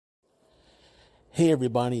Hey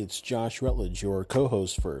everybody, it's Josh Rutledge, your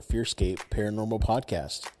co-host for Fearscape Paranormal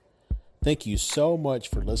Podcast. Thank you so much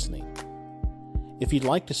for listening. If you'd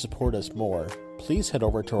like to support us more, please head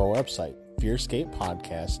over to our website,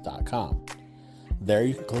 fearscapepodcast.com. There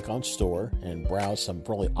you can click on store and browse some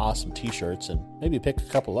really awesome t-shirts and maybe pick a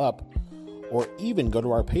couple up, or even go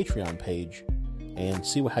to our Patreon page and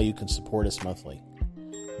see how you can support us monthly.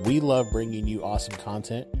 We love bringing you awesome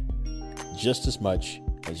content just as much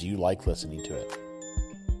as you like listening to it.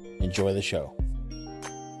 Enjoy the show.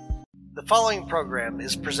 The following program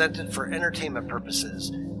is presented for entertainment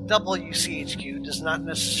purposes. WCHQ does not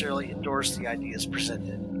necessarily endorse the ideas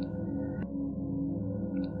presented.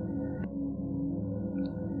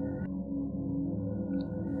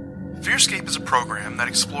 Fearscape is a program that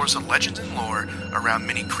explores the legends and lore around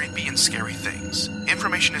many creepy and scary things.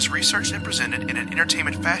 Information is researched and presented in an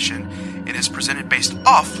entertainment fashion and is presented based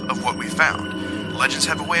off of what we found. Legends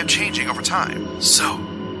have a way of changing over time, so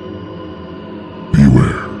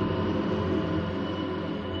beware.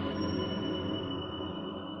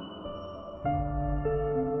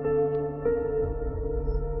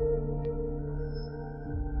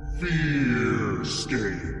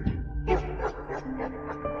 Fearscape.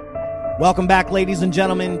 Welcome back, ladies and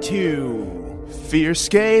gentlemen, to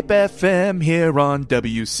Fearscape FM here on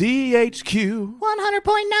WCHQ.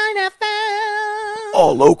 100.9 FM.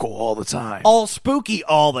 All local all the time. All spooky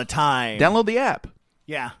all the time. Download the app.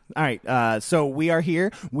 Yeah. All right. So we are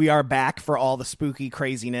here. We are back for all the spooky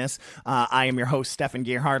craziness. I am your host, Stefan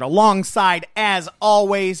Gerhardt, alongside, as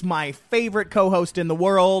always, my favorite co-host in the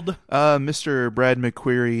world, Mr. Brad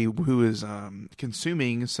McQuarrie, who is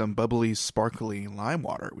consuming some bubbly, sparkly lime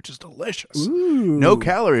water, which is delicious. Ooh. No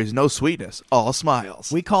calories, no sweetness, all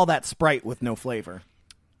smiles. We call that Sprite with no flavor.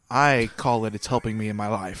 I call it's helping me in my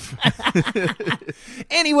life.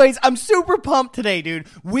 Anyways, I'm super pumped today, dude.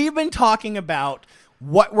 We've been talking about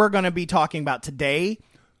what we're going to be talking about today,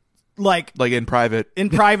 like in private. In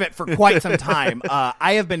private for quite some time.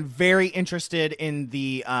 I have been very interested in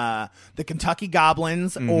the Kentucky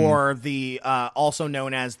Goblins, or the also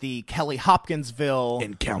known as the Kelly Hopkinsville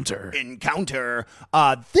Encounter.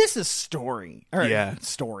 This is story.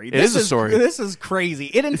 Story. It is a story. This is crazy.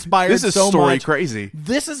 It inspired This is so story much. crazy.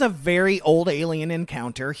 This is a very old alien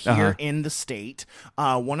encounter here in the state.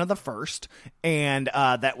 One of the first, and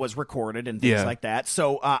that was recorded and things like that.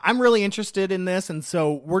 So I'm really interested in this, and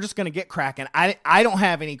so we're just going to get cracking. I don't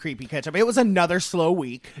have any creepy catch-up. It was another slow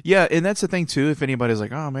week. Yeah, and that's the thing, too. If anybody's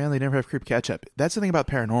like, oh, man, they never have creepy catch-up. That's the thing about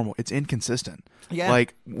paranormal. It's inconsistent. Yeah.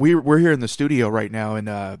 Like, we're here in the studio right now,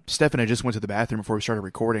 and Steph and I just went to the bathroom before we started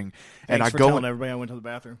recording. Thanks for telling everybody I went to the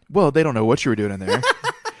bathroom. Well, they don't know what you were doing in there.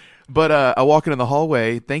 But I walk into the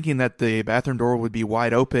hallway thinking that the bathroom door would be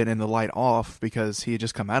wide open and the light off because he had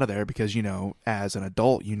just come out of there because, you know, as an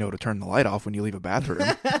adult, you know to turn the light off when you leave a bathroom.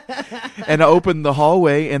 And I opened the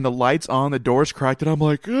hallway and the light's on, the door's cracked, and I'm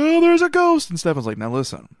like, oh, there's a ghost. And Stefan's like, now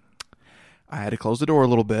listen, I had to close the door a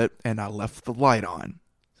little bit and I left the light on.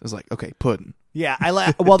 So I was like, okay, pudding. Yeah,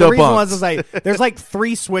 well, the reason was is there's like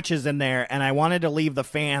 3 switches in there, and I wanted to leave the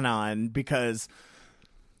fan on because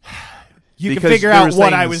you can figure out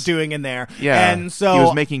what I was doing in there. Yeah, and so he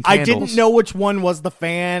was making I candles. didn't know which one was the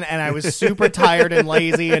fan, and I was super tired and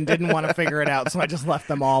lazy and didn't want to figure it out, so I just left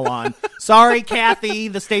them all on. Sorry, Kathy,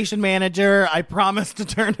 the station manager. I promised to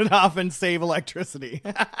turn it off and save electricity.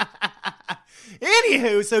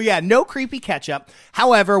 Anywho, so yeah, no creepy catch-up.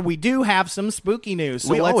 However, we do have some spooky news.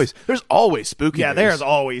 So there's always spooky news. Yeah, there's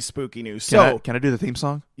always spooky news. Can I do the theme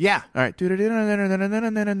song? Yeah. All right. Spooky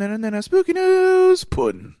news.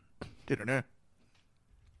 Pudding.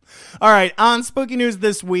 All right, on Spooky News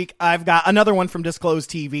this week, I've got another one from Disclosed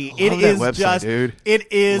TV. It is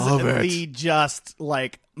the just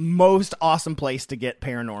like most awesome place to get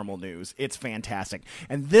paranormal news. It's fantastic.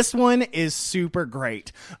 And this one is super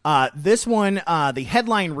great. The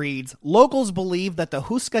headline reads, locals believe that the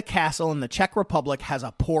Huska Castle in the Czech Republic has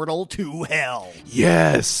a portal to hell.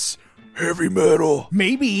 Yes. Heavy metal.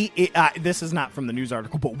 Maybe, this is not from the news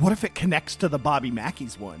article, but what if it connects to the Bobby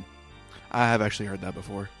Mackey's one? I have actually heard that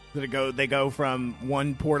before. They go from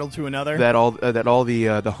one portal to another? That all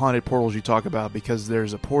the haunted portals you talk about, because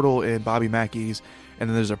there's a portal in Bobby Mackey's, and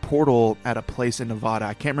then there's a portal at a place in Nevada.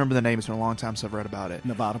 I can't remember the name. It's been a long time since I've read about it.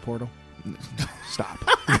 Nevada portal? Stop.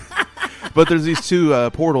 But there's these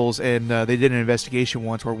 2 portals, and they did an investigation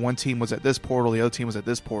once where one team was at this portal, the other team was at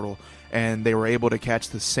this portal, and they were able to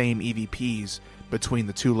catch the same EVPs between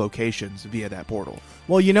the 2 locations via that portal.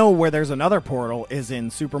 Well, you know where there's another portal is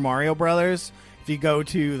in Super Mario Brothers. If you go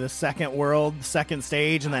to the second world, second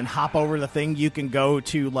stage, and then hop over the thing, you can go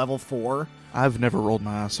to level 4. I've never rolled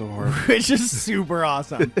my eyes so hard. Which is super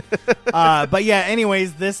awesome. But yeah,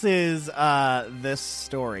 anyways, this is this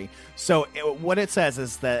story. So what it says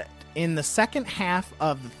is that in the second half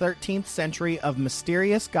of the 13th century, a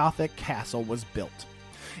mysterious Gothic castle was built.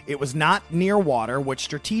 It was not near water, which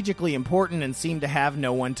strategically important and seemed to have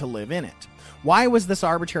no one to live in it. Why was this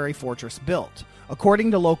arbitrary fortress built?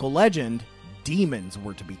 According to local legend, demons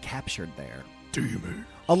were to be captured there. Demon.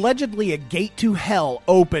 Allegedly, a gate to hell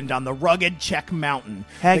opened on the rugged Czech mountain.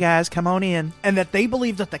 Hey guys, come on in. And that they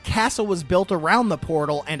believed that the castle was built around the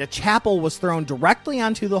portal and a chapel was thrown directly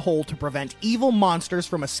onto the hole to prevent evil monsters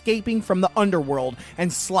from escaping from the underworld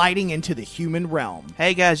and sliding into the human realm.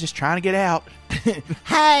 Hey guys, just trying to get out.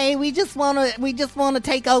 Hey, we just want to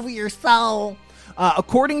take over your soul.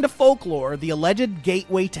 According to folklore, the alleged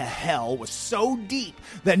gateway to hell was so deep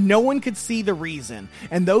that no one could see the reason,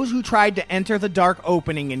 and those who tried to enter the dark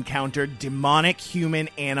opening encountered demonic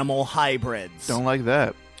human-animal hybrids. Don't like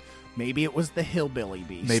that. Maybe it was the hillbilly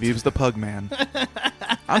beast. Maybe it was the Pugman.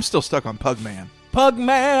 I'm still stuck on Pugman.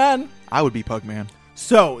 Pugman! I would be Pugman.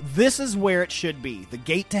 So, this is where it should be. The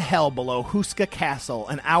gate to hell below Huska Castle,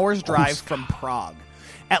 an hour's drive from Prague.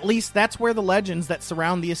 At least that's where the legends that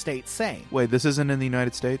surround the estate say. Wait, this isn't in the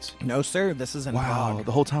United States? No, sir. This is in Prague.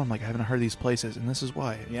 The whole time I'm like, I haven't heard of these places, and this is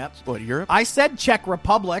why. Yep. What, Europe? I said Czech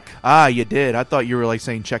Republic. Ah, you did. I thought you were like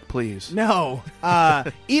saying check, please. No.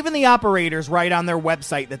 Even the operators write on their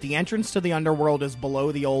website that the entrance to the underworld is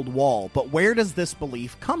below the old wall. But where does this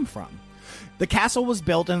belief come from? The castle was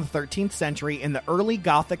built in the 13th century in the early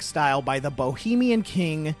Gothic style by the Bohemian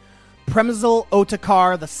king Przemysl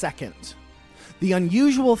Otakar II. The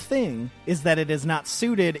unusual thing is that it is not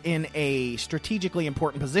suited in a strategically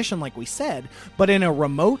important position like we said, but in a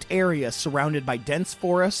remote area surrounded by dense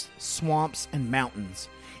forests, swamps, and mountains.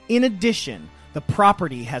 In addition, the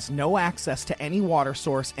property has no access to any water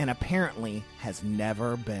source and apparently has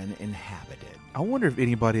never been inhabited. I wonder if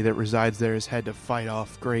anybody that resides there has had to fight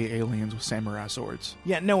off gray aliens with samurai swords.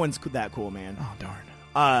 Yeah, no one's that cool, man. Oh, darn.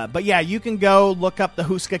 But yeah, you can go look up the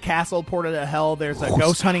Huska Castle, Portal to Hell. There's a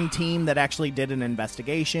ghost hunting team that actually did an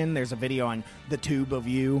investigation. There's a video on the tube of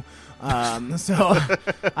you. So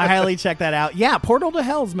I highly check that out. Yeah, Portal to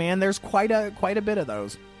Hells, man. There's quite a bit of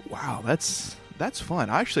those. Wow, that's fun.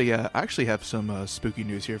 I actually have some spooky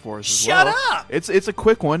news here for us as Shut well. up! It's a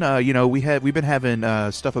quick one. We've been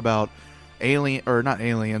having stuff about not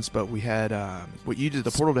aliens, but we had what you did,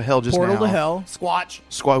 the Portal to Hell just Portal now. to Hell, Squatch.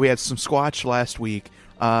 We had some Squatch last week.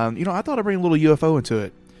 I thought I'd bring a little UFO into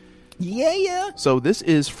it. Yeah. So this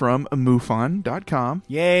is from MUFON.com.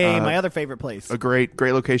 Yay, my other favorite place. A great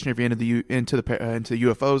location if you're into the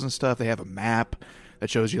UFOs and stuff. They have a map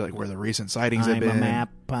that shows you like where the recent sightings have been.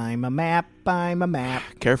 I'm a map.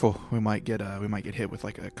 Careful, we might get hit with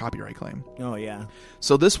like a copyright claim. Oh yeah.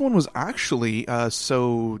 So this one was actually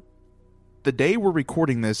the day we're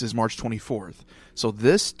recording this is March 24th. So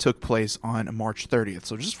this took place on March 30th.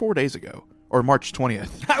 So just 4 days ago. Or March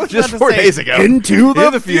 20th. I was just about to 4 say, days ago. Into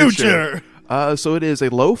the future. So it is a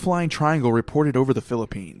low-flying triangle reported over the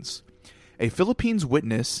Philippines. A Philippines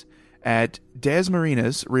witness at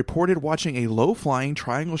Dasmariñas reported watching a low-flying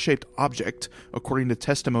triangle-shaped object, according to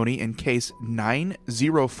testimony in case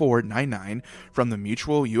 90499 from the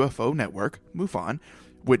Mutual UFO Network, MUFON,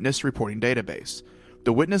 witness reporting database.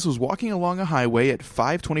 The witness was walking along a highway at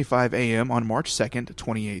 5:25 a.m. on March 2nd,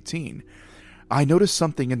 2018. I noticed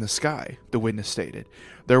something in the sky, the witness stated.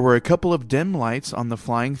 There were a couple of dim lights on the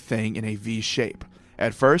flying thing in a V shape.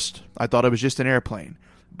 At first, I thought it was just an airplane,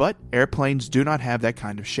 but airplanes do not have that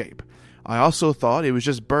kind of shape. I also thought it was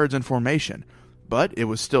just birds in formation, but it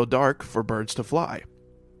was still dark for birds to fly.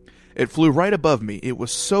 It flew right above me. It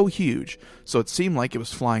was so huge, so it seemed like it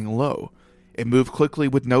was flying low. It moved quickly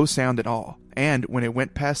with no sound at all, and when it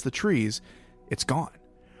went past the trees, it's gone.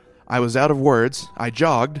 I was out of words. I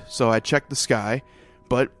jogged, so I checked the sky,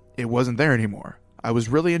 but it wasn't there anymore. I was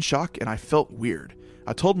really in shock, and I felt weird.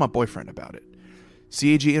 I told my boyfriend about it.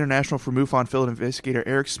 CAG International for MUFON field investigator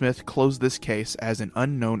Eric Smith closed this case as an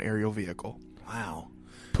unknown aerial vehicle. Wow.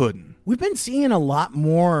 Puddin'. We've been seeing a lot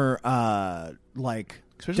more,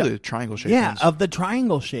 especially the triangle-shaped ones. Yeah, of the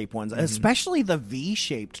triangle-shaped ones, especially the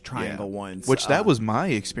V-shaped triangle ones. Which that was my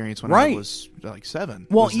experience when I was like 7.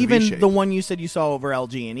 Well, even the one you said you saw over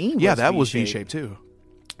LG&E. Yeah, that was V-shaped too.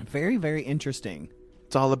 Very, very interesting.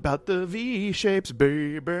 It's all about the V shapes,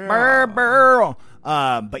 baby. But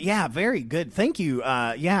yeah, very good. Thank you.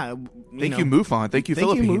 Thank you, MUFON. Thank you,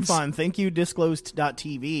 Philippines. Thank you, MUFON. Thank you,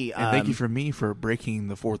 Disclosed.tv. And thank you me for breaking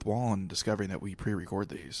the fourth wall and discovering that we pre-record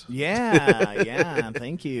these. Yeah.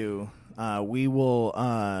 Thank you. We will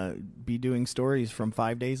be doing stories from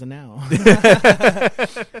 5 days and now.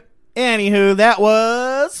 Anywho, that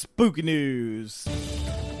was Spooky News.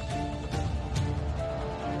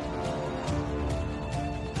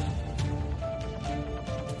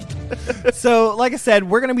 So, like I said,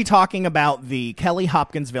 we're going to be talking about the Kelly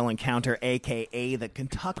Hopkinsville encounter, a.k.a. the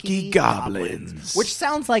Kentucky Goblins, which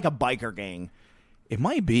sounds like a biker gang. It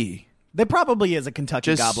might be. There probably is a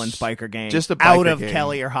Kentucky Goblins biker gang just a biker out of gang.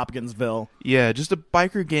 Kelly or Hopkinsville. Yeah, just a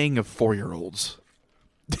biker gang of 4-year-olds.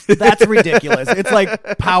 That's ridiculous. It's like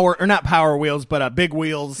not Power Wheels, but big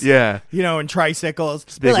wheels. Yeah. And tricycles.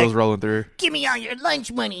 Big wheels rolling through. Give me all your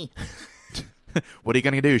lunch money. What are you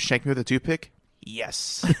going to do? Shank me with a toothpick?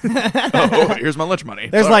 Yes. Oh, here's my lunch money.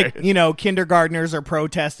 There's kindergartners are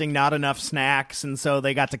protesting not enough snacks, and so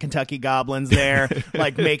they got the Kentucky Goblins there,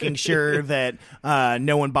 making sure that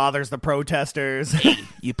no one bothers the protesters. Hey,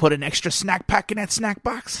 you put an extra snack pack in that snack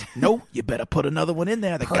box? No, you better put another one in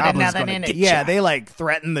there. The Goblins gonna get you. Yeah, they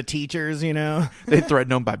threaten the teachers. They threaten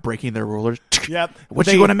them by breaking their rulers. Yep. What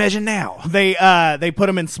you going to measure now? They put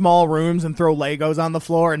them in small rooms and throw Legos on the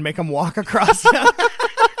floor and make them walk across.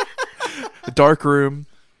 The dark room,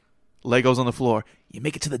 Legos on the floor. You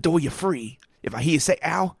make it to the door, you're free. If I hear you say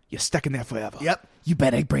ow, you're stuck in there forever. Yep. You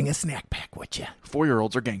better bring a snack pack with you.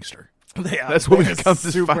 4-year-olds are gangster. That's what we've come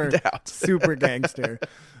to find out. Super gangster.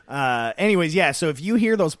 Anyways, yeah, so if you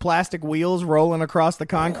hear those plastic wheels rolling across the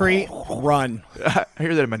concrete, run. I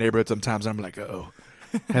hear that in my neighborhood sometimes. I'm like, oh,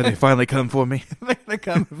 have they finally come for me? They're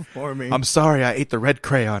coming for me. I'm sorry I ate the red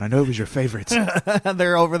crayon. I know it was your favorite.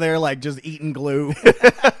 They're over there just eating glue.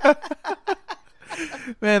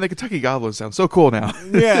 Man, the Kentucky Goblins sound so cool now.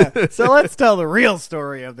 Yeah. So let's tell the real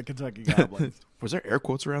story of the Kentucky Goblins. Was there air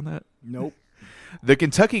quotes around that? Nope. The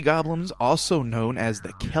Kentucky Goblins, also known as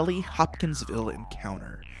the Kelly Hopkinsville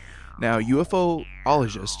Encounter. Now,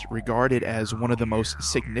 UFOologists regard it as one of the most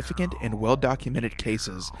significant and well-documented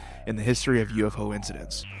cases in the history of UFO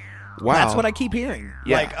incidents. Wow. That's what I keep hearing.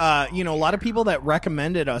 Yeah. A lot of people that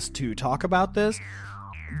recommended us to talk about this,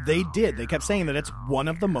 they did. They kept saying that it's one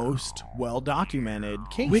of the most well-documented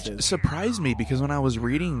cases. Which surprised me because when I was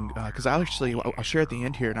reading, because I'll share at the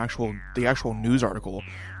end here the actual news article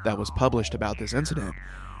that was published about this incident.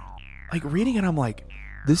 Reading it, I'm like,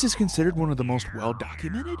 this is considered one of the most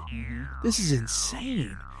well-documented? Mm-hmm. This is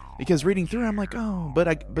insane. Because reading through, I'm like, oh,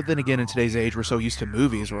 but then again, in today's age, we're so used to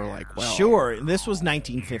movies, we're like, well. Sure, this was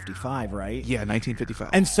 1955, right? Yeah,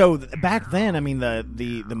 1955. And so back then, I mean,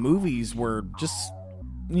 the movies were just,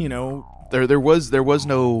 There was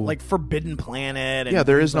no Forbidden Planet. And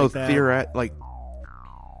there is no theater.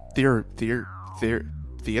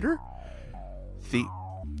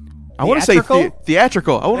 I want to say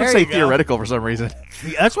theatrical. I want to say theoretical for some reason.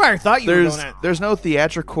 That's why I thought you were going at. There's no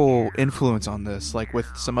theatrical influence on this, like with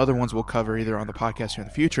some other ones we'll cover either on the podcast or in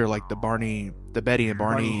the future, like the Betty and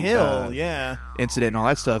Barney Hill, incident and all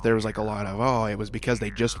that stuff. There was a lot of, it was because they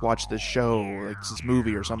just watched this show, this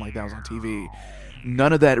movie or something like that was on TV.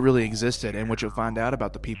 None of that really existed, and what you'll find out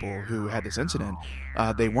about the people who had this incident,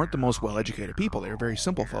 they weren't the most well-educated people. They were very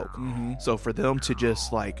simple folk. Mm-hmm. So for them to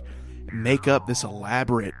just make up this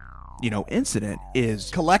elaborate incident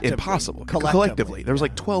is impossible. Collectively. There was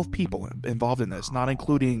 12 people involved in this, not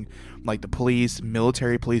including the police,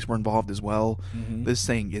 military police were involved as well. Mm-hmm. This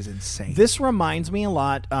thing is insane. This reminds me a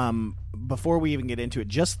lot, before we even get into it,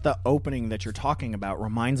 just the opening that you're talking about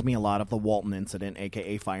reminds me a lot of the Walton incident,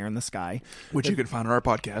 aka Fire in the Sky, which you can find on our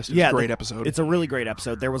podcast. It's a great episode. It's a really great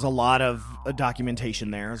episode. There was a lot of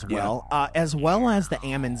documentation there as well, as well as the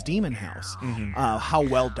Ammons Demon House. Mm-hmm. How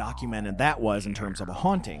well documented that was in terms of a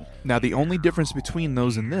haunting. Now, the only difference between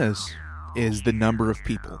those and this is the number of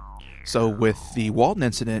people. So with the Walton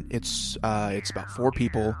incident, it's about 4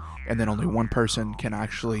 people, and then only one person can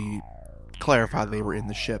actually clarify they were in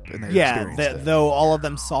the ship and they experienced it. Though all of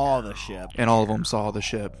them saw the ship. And all of them saw the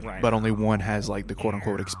ship, right. But only one has the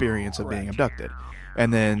quote-unquote experience of being abducted.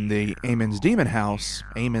 And then the Ammons Demon House,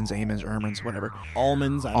 Ermins, whatever.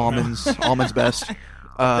 Almonds best.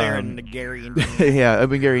 There in Gary, Indiana. Yeah,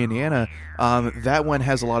 up in Gary, Indiana. That one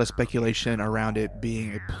has a lot of speculation around it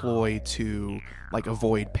being a ploy to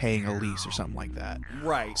avoid paying a lease or something like that.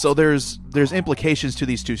 Right. So there's implications to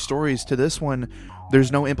these two stories. To this one,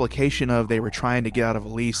 there's no implication of they were trying to get out of a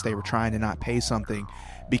lease. They were trying to not pay something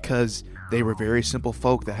because they were very simple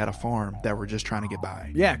folk that had a farm that were just trying to get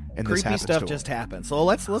by. Yeah, and creepy stuff just happened. So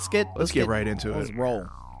let's get right into it. Let's roll.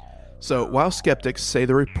 So while skeptics say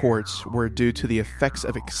the reports were due to the effects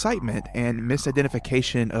of excitement and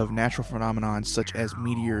misidentification of natural phenomena such as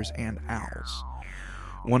meteors and owls,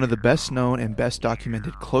 one of the best known and best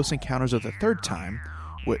documented close encounters of the third kind,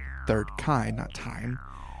 not time.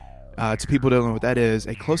 To people who don't know what that is,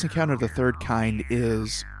 a close encounter of the third kind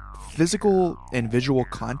is physical and visual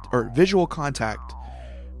contact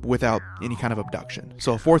without any kind of abduction.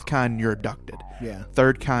 So a fourth kind, you're abducted. Yeah.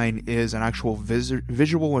 Third kind is an actual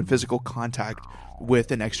visual and physical contact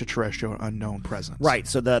with an extraterrestrial unknown presence. Right.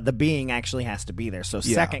 So the being actually has to be there. So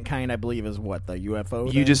second kind, I believe, is what, the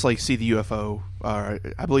UFO? You just like see the UFO. I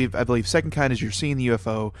believe second kind is you're seeing the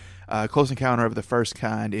UFO. Close encounter of the first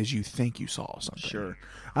kind is you think you saw something. Sure.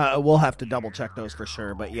 We'll have to double check those for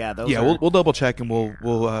sure. But yeah, those. Yeah, we'll double check and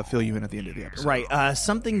we'll fill you in at the end of the episode. Right.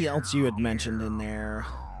 Something else you had mentioned in there.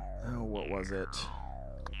 Oh, what was it?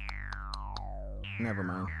 Never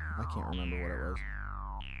mind. I can't remember what it was.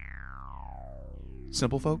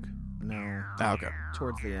 Simple folk? No. Oh, okay.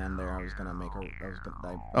 Towards the end there, I was gonna make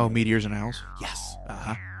meteors and owls? Yes.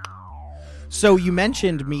 Uh-huh. So you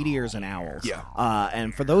mentioned meteors and owls. Yeah.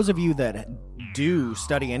 And for those of you that do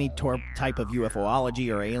study any type of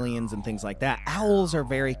UFOlogy or aliens and things like that, owls are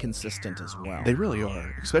very consistent as well. They really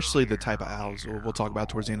are, especially the type of owls we'll talk about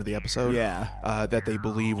towards the end of the episode. Yeah. That they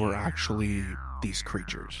believe were actually these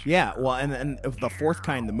creatures. Yeah, well, and the fourth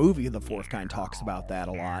kind, the movie The Fourth Kind talks about that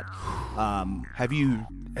a lot. Have you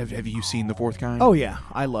seen The Fourth Kind? Oh yeah,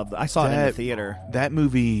 I saw it in the theater. That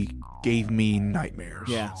movie gave me nightmares.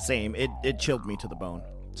 Yeah, same. It chilled me to the bone.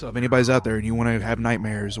 So if anybody's out there and you want to have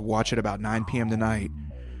nightmares, watch it about 9 p.m. tonight.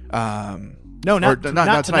 No, not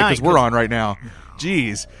tonight, because we're on right now.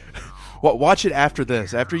 Jeez. Well, watch it after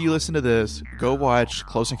this. After you listen to this, go watch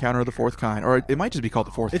Close Encounter of the Fourth Kind, or it might just be called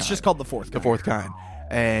The Fourth Kind. It's just called The Fourth Kind. The Fourth Kind.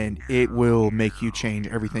 And it will make you change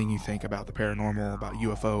everything you think about the paranormal, about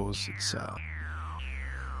UFOs.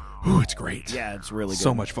 It's great. Yeah, it's really good.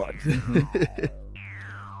 So much fun. Mm-hmm.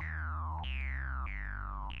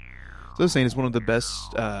 So this thing is one of the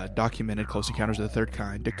best documented close encounters of the third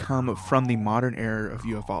kind to come from the modern era of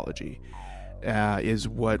ufology. This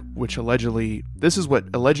is what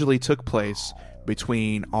allegedly took place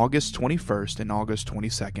between August 21st and August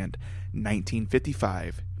 22nd,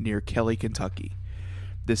 1955, near Kelly, Kentucky.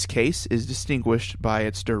 This case is distinguished by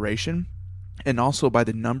its duration and also by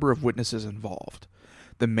the number of witnesses involved.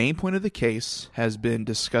 The main point of the case has been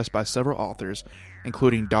discussed by several authors,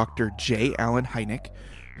 including Dr. J. Allen Hynek,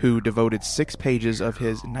 who devoted 6 pages of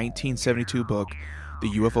his 1972 book, The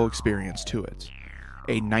UFO Experience, to it.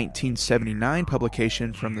 A 1979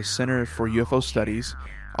 publication from the Center for UFO Studies,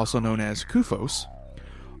 also known as CUFOS,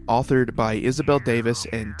 authored by Isabel Davis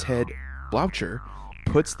and Ted Bloucher,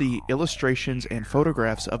 puts the illustrations and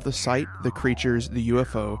photographs of the site, the creatures, the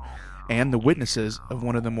UFO, and the witnesses of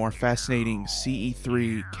one of the more fascinating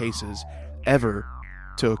CE3 cases ever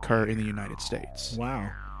to occur in the United States. Wow.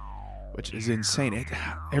 Which is insane.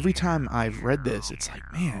 Every time I've read this, it's like,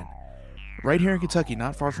 man, right here in Kentucky,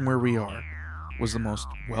 not far from where we are, was the most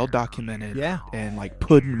well-documented and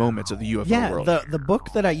put in moments of the UFO world. The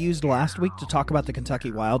book that I used last week to talk about the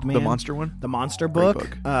Kentucky Wild Man. The monster one? The monster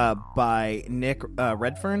book. By Nick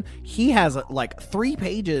Redfern. He has 3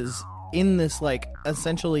 pages in this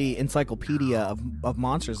essentially encyclopedia of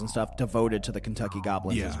monsters and stuff devoted to the Kentucky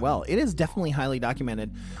Goblins as well. It is definitely highly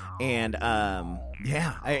documented, and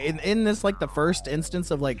in this the first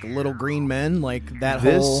instance of little green men,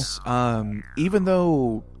 even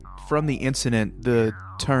though from the incident the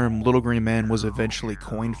term little green men was eventually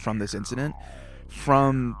coined from this incident,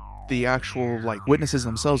 from the actual witnesses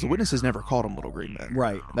themselves, the witnesses never called them little green men.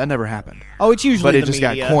 Right, that never happened. Oh, it's usually but it just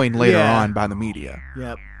got coined later on by the media.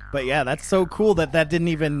 Yep. But yeah, that's so cool that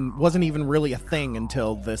wasn't even really a thing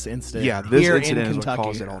until this incident. Yeah, this incident is what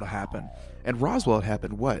caused it all to happen. And Roswell had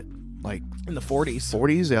happened what, in the 40s?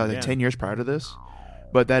 40s, yeah. 10 years prior to this.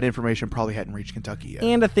 But that information probably hadn't reached Kentucky yet.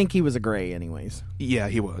 And I think he was a gray, anyways. Yeah,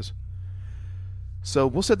 he was. So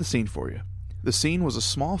we'll set the scene for you. The scene was a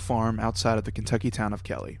small farm outside of the Kentucky town of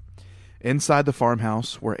Kelly. Inside the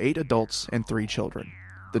farmhouse were 8 adults and 3 children.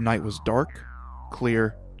 The night was dark,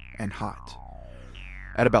 clear, and hot.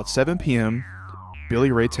 At about 7 p.m.,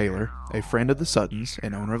 Billy Ray Taylor, a friend of the Suttons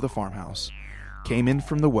and owner of the farmhouse, came in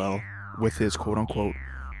from the well with his quote-unquote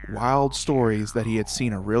wild stories that he had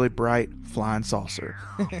seen a really bright flying saucer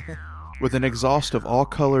with an exhaust of all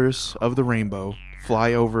colors of the rainbow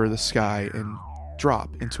fly over the sky and drop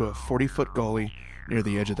into a 40-foot gully near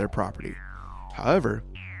the edge of their property. However,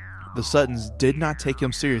 the Suttons did not take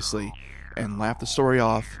him seriously and laughed the story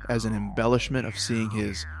off as an embellishment of seeing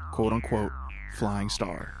his quote-unquote flying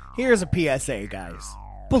star. Here's a PSA, guys.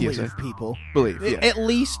 Believe people. Believe, yeah. At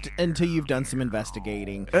least until you've done some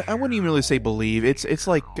investigating. I wouldn't even really say believe. It's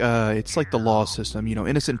like the law system.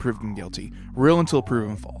 Innocent proven guilty, real until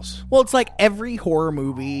proven false. Well, it's like every horror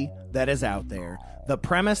movie that is out there. The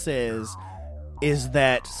premise is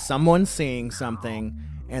that someone's seeing something,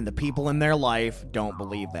 and the people in their life don't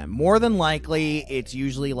believe them. More than likely, it's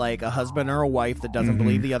usually like a husband or a wife that doesn't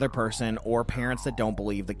believe the other person, or parents that don't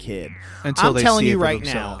believe the kid. Until I'm telling you right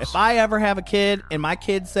now, if I ever have a kid and my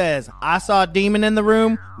kid says, I saw a demon in the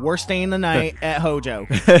room, we're staying the night at Hojo.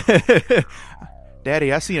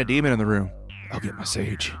 Daddy, I seen a demon in the room. I'll get my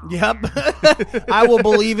sage. Yep. I will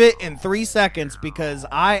believe it in 3 seconds because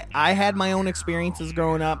I had my own experiences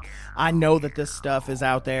growing up. I know that this stuff is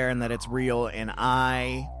out there and that it's real, and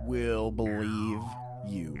I will believe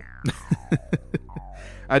you.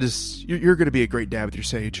 You're going to be a great dad with your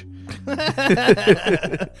sage.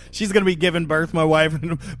 She's going to be giving birth, my wife,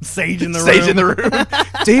 and sage in the room. Sage in the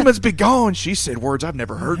room. Demons be gone. She said words I've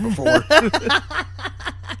never heard before.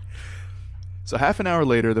 So half an hour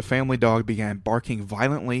later, the family dog began barking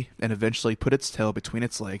violently and eventually put its tail between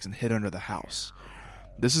its legs and hid under the house.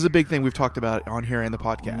 This is a big thing we've talked about on here in the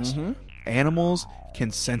podcast. Mm-hmm. Animals can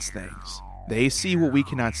sense things. They see what we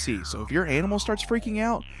cannot see. So if your animal starts freaking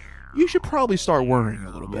out, you should probably start worrying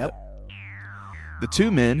a little bit. Yep. The two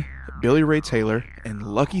men, Billy Ray Taylor and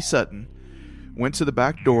Lucky Sutton, went to the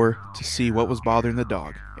back door to see what was bothering the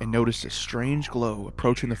dog and noticed a strange glow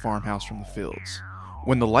approaching the farmhouse from the fields.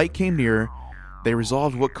 When the light came nearer, they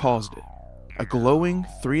resolved what caused it. A glowing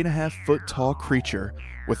 3.5-foot tall creature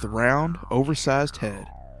with a round, oversized head.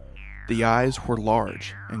 The eyes were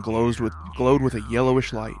large and glowed with a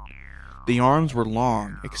yellowish light. The arms were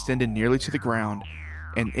long, extended nearly to the ground,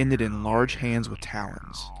 and ended in large hands with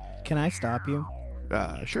talons. Can I stop you?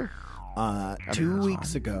 Sure. 2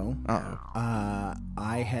 weeks ago,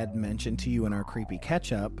 I had mentioned to you in our creepy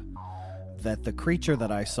catch-up that the creature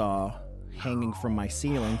that I saw hanging from my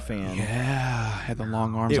ceiling fan. Yeah, had the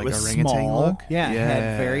long arms, it like was orangutan small. look. Yeah, it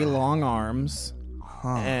had very long arms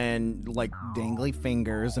and like dangly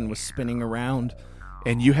fingers and was spinning around.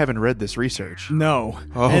 And you haven't read this research? No.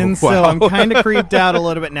 Oh, and so wow. I'm kind of creeped out a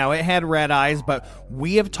little bit now. It had red eyes, but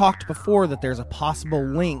we have talked before that there's a possible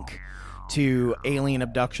link to alien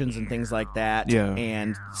abductions and things like that,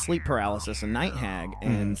 and sleep paralysis and night hag,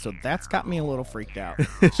 and so that's got me a little freaked out.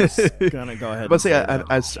 Just gonna go ahead. But see,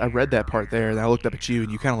 I read that part there, and I looked up at you, and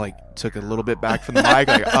you kind of like took a little bit back from the mic,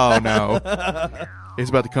 like, oh no, it's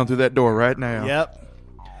about to come through that door right now. Yep.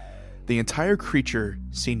 The entire creature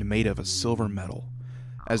seemed made of a silver metal.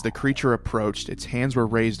 As the creature approached, its hands were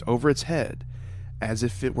raised over its head, as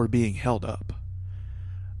if it were being held up.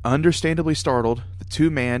 Understandably startled, the two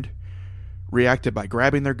men reacted by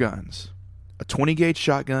grabbing their guns, a 20-gauge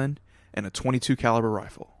shotgun and a 22 caliber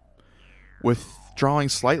rifle. Withdrawing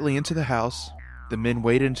slightly into the house, the men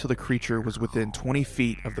waited until the creature was within 20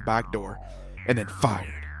 feet of the back door and then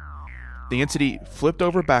fired. The entity flipped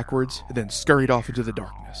over backwards and then scurried off into the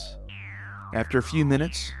darkness. After a few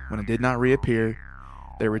minutes, when it did not reappear,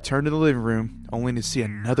 they returned to the living room only to see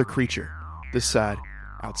another creature, this side,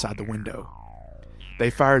 outside the window. They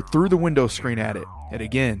fired through the window screen at it, and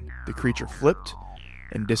again, the creature flipped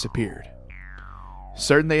and disappeared.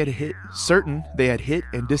 Certain they had hit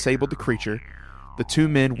and disabled the creature, the two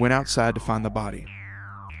men went outside to find the body.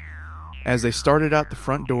 As they started out the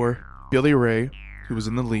front door, Billy Ray, who was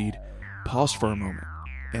in the lead, paused for a moment,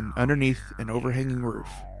 and underneath an overhanging roof.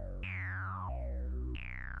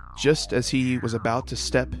 Just as he was about to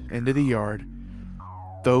step into the yard,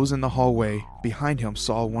 those in the hallway behind him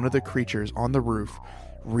saw one of the creatures on the roof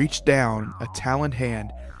reach down a taloned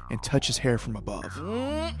hand and touch his hair from above.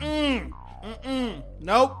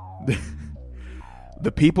 Nope.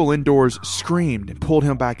 The people indoors screamed and pulled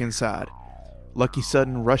him back inside. Lucky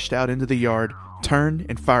Sutton rushed out into the yard, turned,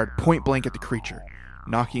 and fired point blank at the creature,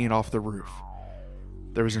 knocking it off the roof.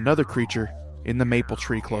 There was another creature in the maple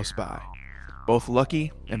tree close by. Both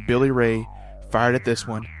Lucky and Billy Ray fired at this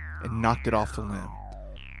one and knocked it off the limb.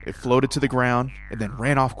 It floated to the ground and then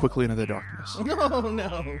ran off quickly into the darkness. Oh,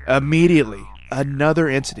 no. Immediately, another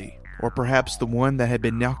entity, or perhaps the one that had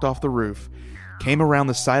been knocked off the roof, came around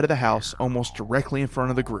the side of the house almost directly in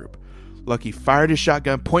front of the group. Lucky fired his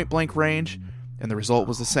shotgun point-blank range, and the result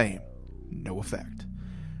was the same. No effect.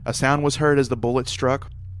 A sound was heard as the bullet struck,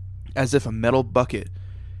 as if a metal bucket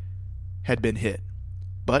had been hit.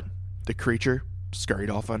 But the creature scurried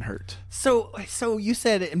off unhurt. So you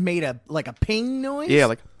said it made a ping noise? Yeah,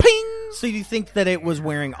 like ping! So you think that it was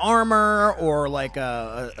wearing armor or like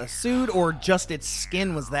a suit, or just its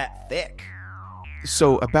skin was that thick?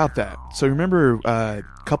 So about that. So remember a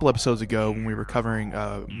couple episodes ago when we were covering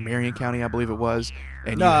Marion County, I believe it was,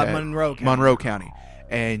 and you had Monroe County.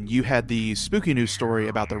 And you had the spooky news story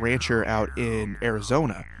about the rancher out in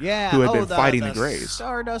Arizona who had been fighting the Greys.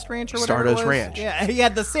 Stardust Ranch or whatever Stardust Ranch. Yeah, he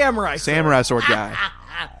had the samurai sword guy.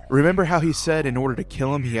 Remember how he said in order to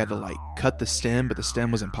kill him, he had to like cut the stem, but the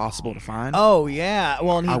stem was impossible to find? Oh, yeah.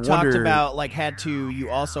 Well, and he talked about like you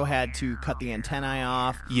also had to cut the antennae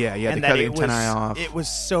off. Yeah, you had to cut the antennae off. It was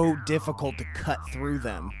so difficult to cut through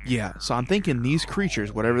them. Yeah, so I'm thinking these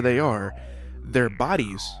creatures, whatever they are, their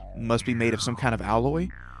bodies must be made of some kind of alloy.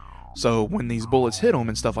 So when these bullets hit them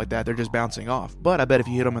and stuff like that, they're just bouncing off. But I bet if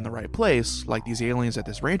you hit them in the right place, like these aliens that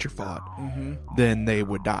this rancher fought, then they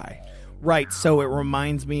would die. Right, so it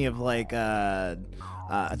reminds me of like,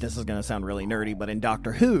 this is going to sound really nerdy, but in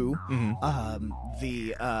Doctor Who,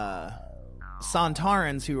 the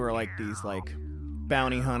Sontarans, who are like these like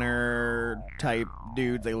bounty hunter type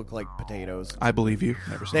dudes, they look like potatoes. I believe you.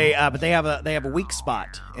 Never seen but they have a weak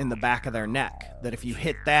spot in the back of their neck that if you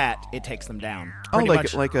hit that, it takes them down.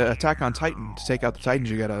 Like a Attack on Titan. To take out the Titans,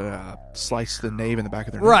 you gotta slice the nave in the back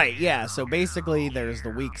of their neck. Right, yeah. So basically, there's the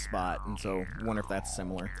weak spot, and so I wonder if that's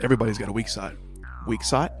similar. Everybody's got a weak spot. Weak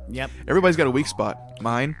spot? Yep. Everybody's got a weak spot.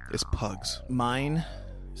 Mine is pugs. Mine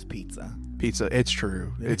is pizza. Pizza. It's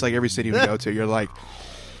true. It's like every city we go to, you're like,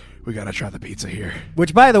 we gotta try the pizza here.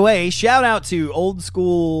 Which, by the way, shout out to old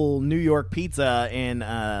school New York pizza in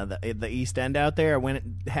the East End out there. I went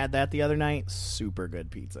and had that the other night. Super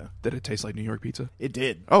good pizza. Did it taste like New York pizza? It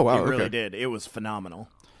did. Oh, wow. It really did. It was phenomenal.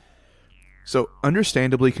 So,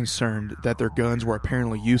 understandably concerned that their guns were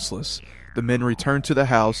apparently useless, the men returned to the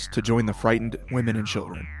house to join the frightened women and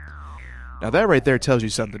children. Now, that right there tells you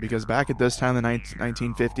something, because back at this time in the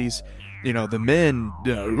 1950s, you know, the men,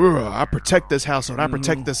 I protect this household, I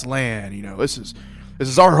protect this land, you know, this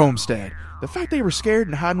is our homestead. The fact they were scared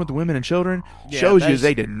and hiding with the women and children shows you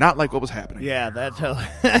they did not like what was happening. Yeah, that's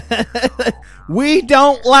we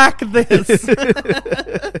don't like this.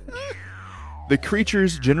 The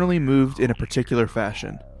creatures generally moved in a particular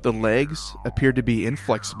fashion. The legs appeared to be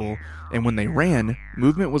inflexible, and when they ran,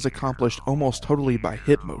 movement was accomplished almost totally by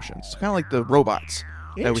hip motions. Kind of like the robots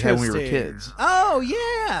that we had when we were kids. Oh,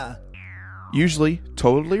 yeah. Usually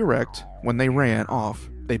totally erect, when they ran off,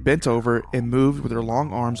 they bent over and moved with their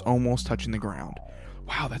long arms almost touching the ground.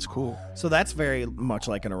 Wow, that's cool. So that's very much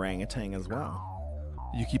like an orangutan as well.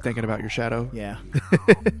 You keep thinking about your shadow? Yeah.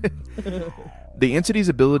 The entity's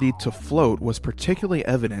ability to float was particularly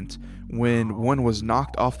evident when one was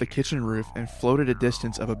knocked off the kitchen roof and floated a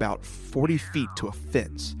distance of about 40 feet to a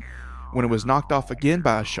fence, when it was knocked off again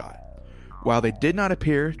by a shot. While they did not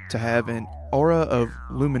appear to have an aura of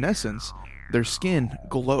luminescence, their skin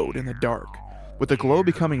glowed in the dark, with the glow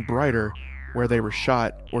becoming brighter where they were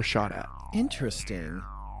shot or shot at. Interesting.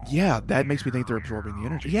 Yeah, that makes me think they're absorbing the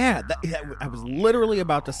energy. Yeah, I was literally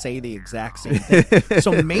about to say the exact same thing.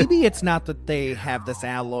 So maybe it's not that they have this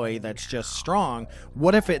alloy that's just strong.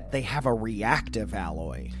 What if they have a reactive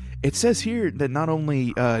alloy? It says here that not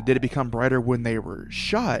only did it become brighter when they were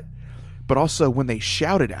shot, but also when they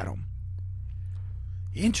shouted at them.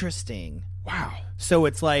 Interesting. Wow. So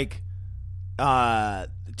it's like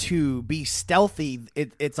to be stealthy,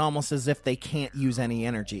 it's almost as if they can't use any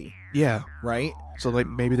energy. Yeah. Right? So like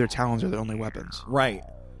maybe their talons are their only weapons. Right.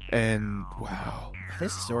 And wow.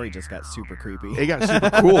 This story just got super creepy. It got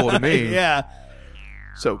super cool to me. Yeah.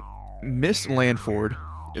 So Miss Lanford,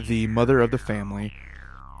 the mother of the family,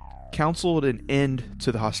 counseled an end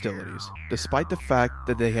to the hostilities. Despite the fact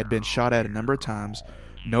that they had been shot at a number of times,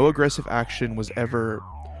 no aggressive action was ever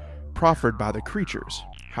proffered by the creatures.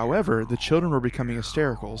 However, the children were becoming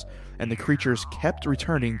hysterical, and the creatures kept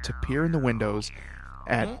returning to peer in the windows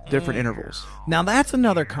at different intervals. Now that's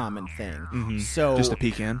another common thing. Mm-hmm. So just to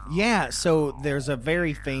peek in. Yeah. So there's a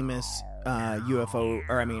very famous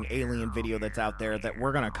alien video that's out there that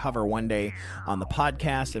we're going to cover one day on the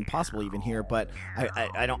podcast and possibly even here. But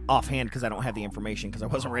I don't offhand because I don't have the information because I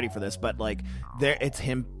wasn't ready for this. But like it's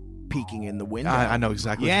him peeking in the window. I know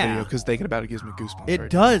exactly what video because thinking about it gives me goosebumps. It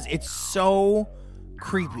does. It's so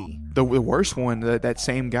creepy. The worst one, that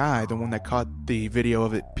same guy, the one that caught the video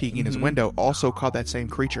of it peeking in his window, also caught that same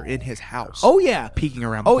creature in his house. Oh yeah, peeking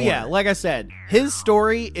around the corner. Yeah, like I said, his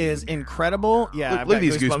story is incredible. Yeah, look at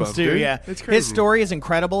these goosebumps too. Dude. Yeah, it's crazy. His story is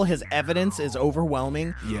incredible. His evidence is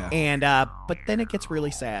overwhelming. Yeah, and but then it gets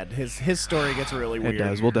really sad. His story gets really weird. It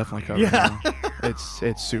does. We'll definitely cover it.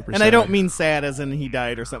 It's super. And sad. I don't mean sad as in he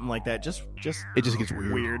died or something like that. Just it just gets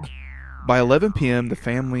weird. Weird. By 11 p.m., the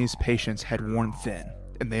family's patience had worn thin,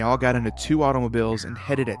 and they all got into 2 automobiles and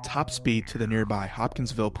headed at top speed to the nearby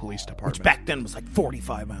Hopkinsville Police Department. Which back then was like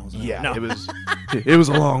 45 miles an hour. Yeah, no. it was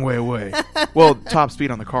a long way away. Well, top speed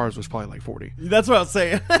on the cars was probably like 40. That's what I was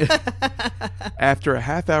saying. After a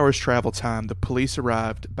half-hour's travel time, the police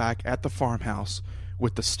arrived back at the farmhouse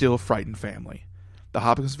with the still frightened family. The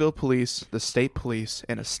Hopkinsville police, the state police,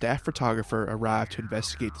 and a staff photographer arrived to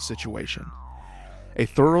investigate the situation. A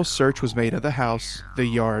thorough search was made of the house, the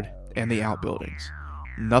yard, and the outbuildings.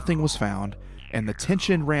 Nothing was found, and the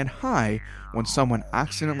tension ran high when someone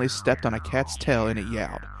accidentally stepped on a cat's tail and it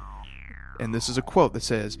yowled. And this is a quote that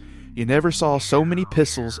says, "You never saw so many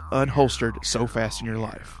pistols unholstered so fast in your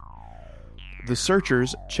life." The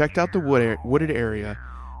searchers checked out the wooded area,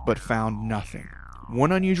 but found nothing.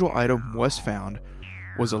 One unusual item was found,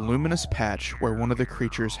 was a luminous patch where one of the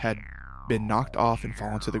creatures had been knocked off and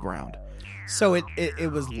fallen to the ground. So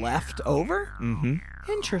it was left over? Mm-hmm.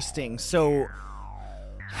 Interesting. So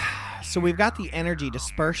we've got the energy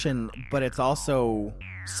dispersion, but it's also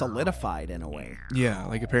solidified in a way. Yeah,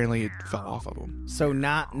 like apparently it fell off of them. So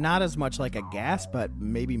not as much like a gas, but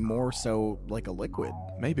maybe more so like a liquid.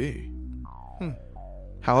 Maybe.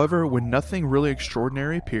 However, when nothing really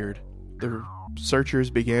extraordinary appeared, the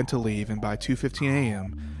searchers began to leave, and by 2:15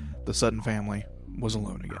 a.m., the Sutton family was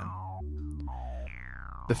alone again.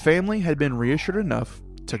 The family had been reassured enough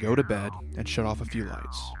to go to bed and shut off a few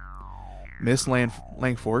lights. Miss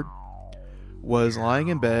Langford was lying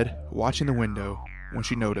in bed watching the window when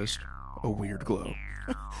she noticed a weird glow.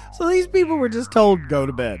 So these people were just told, go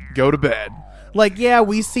to bed. Go to bed. Like, yeah,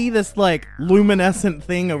 we see this like luminescent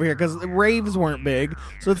thing over here because raves weren't big,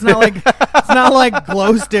 so it's not like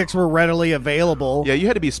glow sticks were readily available. Yeah, you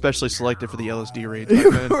had to be specially selected for the LSD raids.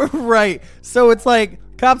 Right. So it's like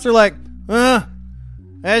cops are like,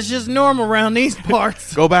 that's just normal around these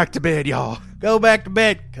parts. Go back to bed, y'all. Go back to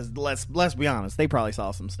bed, because let's be honest, they probably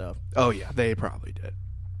saw some stuff. Oh yeah, they probably did.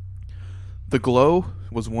 The glow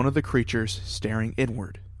was one of the creatures staring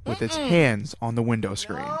inward with its hands on the window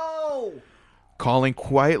screen. No! Calling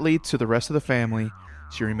quietly to the rest of the family,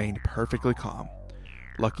 she remained perfectly calm.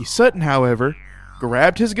 Lucky Sutton, however,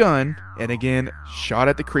 grabbed his gun and again shot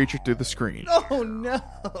at the creature through the screen. Oh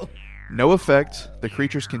no! No effect, the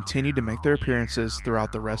creatures continued to make their appearances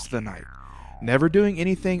throughout the rest of the night, never doing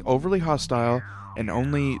anything overly hostile and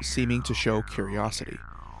only seeming to show curiosity.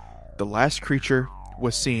 The last creature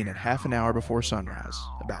was seen at half an hour before sunrise,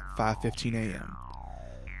 about 5:15 a.m.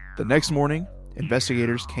 The next morning,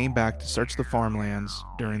 investigators came back to search the farmlands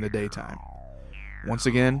during the daytime. Once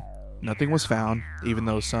again, nothing was found, even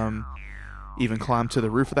though some even climbed to the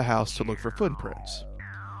roof of the house to look for footprints.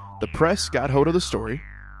 The press got hold of the story.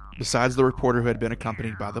 Besides the reporter who had been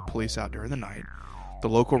accompanied by the police out during the night, the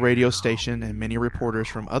local radio station and many reporters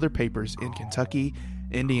from other papers in Kentucky,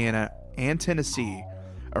 Indiana, and Tennessee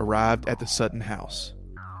arrived at the Sutton house.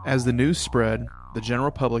 As the news spread, the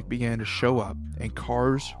general public began to show up, and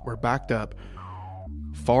cars were backed up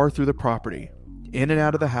far through the property. In and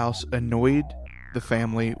out of the house annoyed the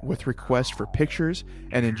family with requests for pictures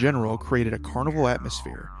and in general created a carnival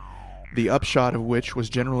atmosphere, the upshot of which was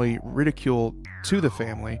generally ridicule to the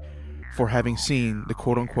family for having seen the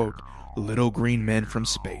quote-unquote little green men from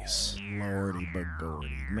space. Lordy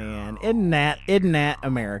bagordy, man. Isn't that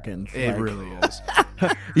American? It really is.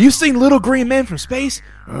 You seen little green men from space?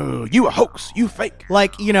 Oh, you a hoax. You fake.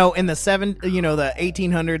 Like, in the the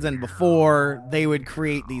 1800s and before, they would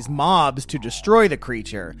create these mobs to destroy the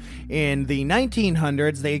creature. In the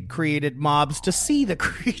 1900s, they created mobs to see the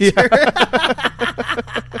creature. Yeah.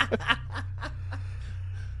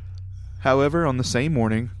 However, on the same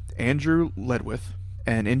morning, Andrew Ledwith,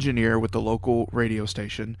 an engineer with the local radio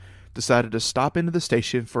station, decided to stop into the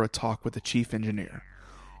station for a talk with the chief engineer.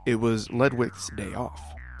 It was Ledwith's day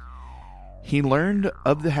off. He learned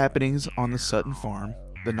of the happenings on the Sutton farm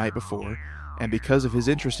the night before, and because of his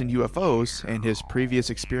interest in UFOs and his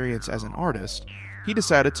previous experience as an artist, he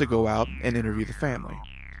decided to go out and interview the family.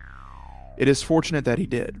 It is fortunate that he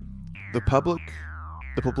did. The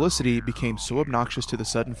publicity became so obnoxious to the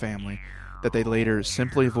Sutton family that they later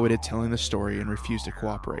simply avoided telling the story and refused to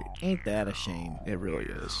cooperate. Ain't that a shame? It really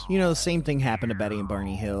is. The same thing happened to Betty and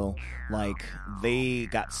Barney Hill. Like, they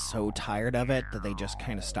got so tired of it that they just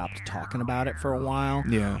kind of stopped talking about it for a while.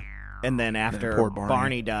 Yeah. And then after poor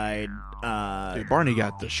Barney died... Dude, Barney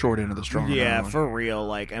got the short end of the straw. Yeah, for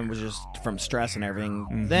real. And was just from stress and everything.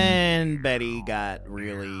 Mm-hmm. Then Betty got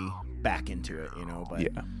really back into it, But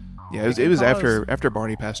yeah, it was after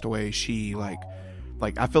Barney passed away. She like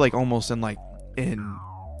I feel like almost in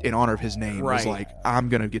honor of his name, was like, I'm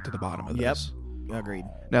gonna get to the bottom of this. Agreed.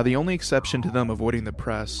 Now, the only exception to them avoiding the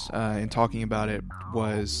press and talking about it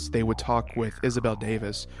was they would talk with Isabel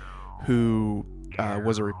Davis, who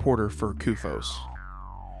was a reporter for CUFOS.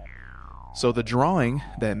 So the drawing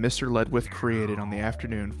that Mr. Ledwith created on the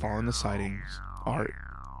afternoon following the sightings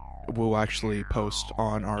will actually post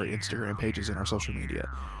on our Instagram pages and our social media.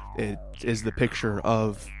 It is the picture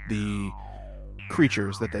of the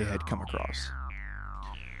creatures that they had come across.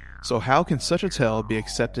 So how can such a tale be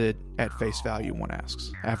accepted at face value, one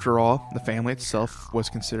asks. After all, the family itself was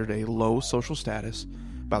considered a low social status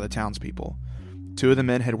by the townspeople. 2 of the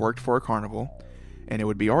men had worked for a carnival, and it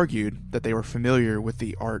would be argued that they were familiar with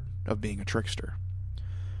the art of being a trickster.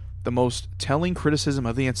 The most telling criticism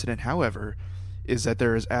of the incident, however, is that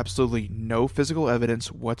there is absolutely no physical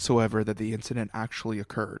evidence whatsoever that the incident actually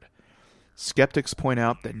occurred. Skeptics point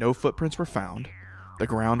out that no footprints were found, the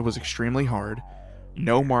ground was extremely hard,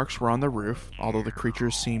 no marks were on the roof, although the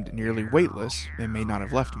creatures seemed nearly weightless and may not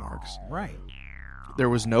have left marks. Right. There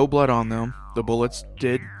was no blood on them, the bullets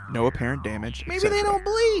did no apparent damage. Maybe they don't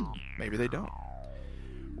bleed. Maybe they don't.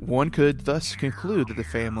 One could thus conclude that the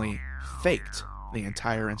family faked the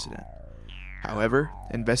entire incident. However,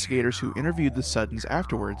 investigators who interviewed the Suttons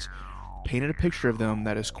afterwards painted a picture of them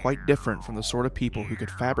that is quite different from the sort of people who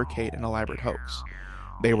could fabricate an elaborate hoax.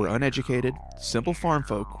 They were uneducated, simple farm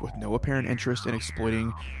folk with no apparent interest in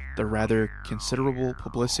exploiting the rather considerable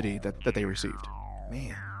publicity that they received.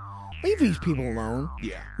 Man, leave these people alone.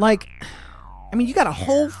 Yeah. Like, I mean, you got a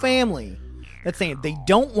whole family that's saying they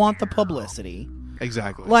don't want the publicity.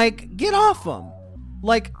 Exactly. Like, get off them.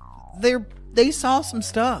 Like, they saw some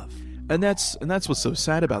stuff. And that's what's so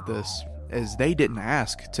sad about this, is they didn't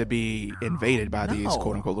ask to be invaded by these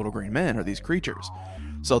quote-unquote little green men or these creatures.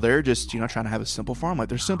 So they're just, trying to have a simple farm life.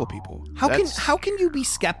 They're simple people. How can you be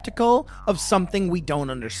skeptical of something we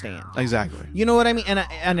don't understand? Exactly. You know what I mean? And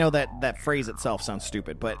I know that phrase itself sounds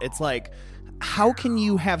stupid, but it's like, how can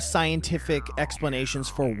you have scientific explanations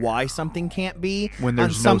for why something can't be when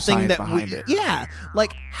there's something no science that behind it? Yeah.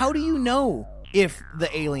 Like, how do you know if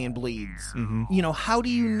the alien bleeds? Mm-hmm. How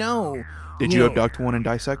do you know? Did you abduct one and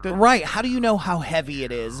dissect it? Right. How do you know how heavy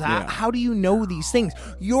it is? How do you know these things?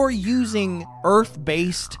 You're using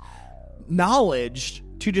Earth-based knowledge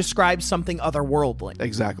to describe something otherworldly.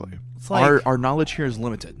 Exactly. It's like, our knowledge here is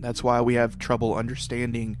limited. That's why we have trouble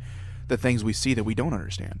understanding the things we see that we don't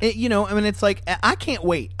understand. It's like, I can't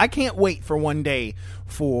wait. I can't wait for one day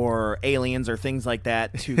for aliens or things like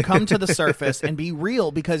that to come to the surface and be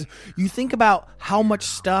real, because you think about how much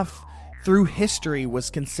stuff through history was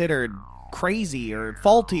considered crazy or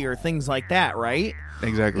faulty or things like that, right?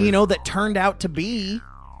 Exactly. That turned out to be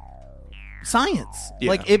science. Yeah.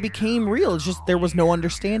 Like, it became real. It's just there was no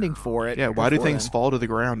understanding for it. Yeah, why do things fall to the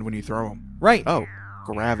ground when you throw them? Right. Oh,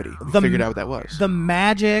 gravity. We figured out what that was. The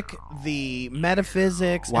magic, the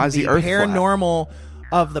metaphysics, why and is the Earth paranormal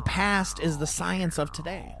of the past is the science of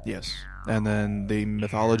today. Yes. And then the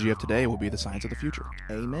mythology of today will be the science of the future.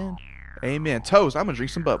 Amen. Amen. Toast, I'm going to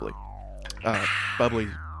drink some bubbly. Bubbly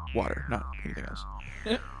water, not anything else.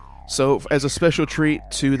 So, as a special treat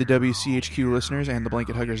to the WCHQ listeners and the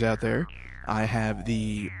blanket huggers out there, I have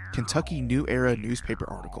the Kentucky New Era newspaper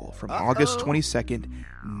article from August 22nd,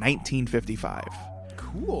 1955.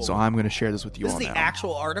 Cool. So I'm going to share this with you all now. This is the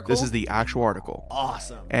actual article? This is the actual article.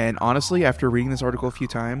 Awesome. And honestly, after reading this article a few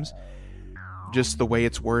times, just the way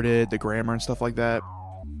it's worded, the grammar and stuff like that,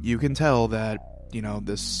 you can tell that,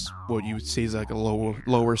 this, what you would see is like a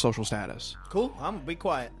lower social status. Cool. I'm going to be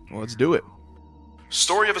quiet. Well, let's do it.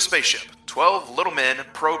 Story of a spaceship. 12 little men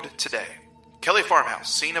probed today. Kelly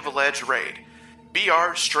Farmhouse, scene of alleged raid.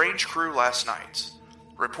 BR, strange crew last night.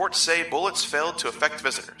 Reports say bullets failed to affect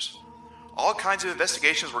visitors. All kinds of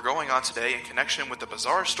investigations were going on today in connection with the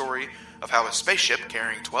bizarre story of how a spaceship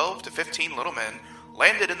carrying 12 to 15 little men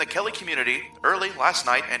landed in the Kelly community early last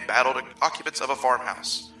night and battled occupants of a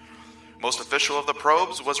farmhouse. Most official of the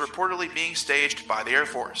probes was reportedly being staged by the Air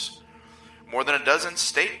Force. More than a dozen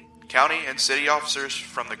state, county, and city officers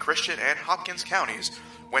from the Christian and Hopkins counties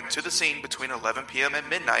went to the scene between 11 p.m. and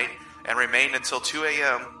midnight and remained until 2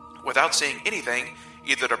 a.m. without seeing anything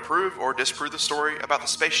either to prove or disprove the story about the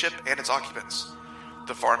spaceship and its occupants.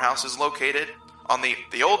 The farmhouse is located on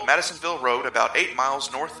the old Madisonville Road about 8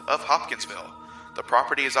 miles north of Hopkinsville. The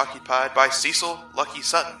property is occupied by Cecil Lucky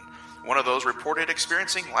Sutton, one of those reported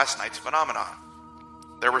experiencing last night's phenomenon.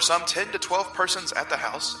 There were some 10 to 12 persons at the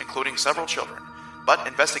house, including several children, but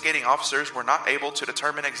investigating officers were not able to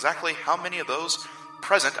determine exactly how many of those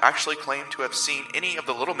present actually claimed to have seen any of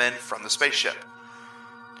the little men from the spaceship.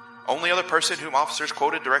 Only other person whom officers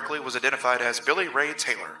quoted directly was identified as Billy Ray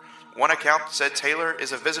Taylor. One account said Taylor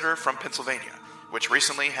is a visitor from Pennsylvania, which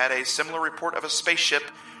recently had a similar report of a spaceship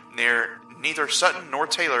near neither Sutton nor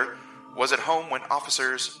Taylor was at home when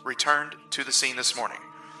officers returned to the scene this morning.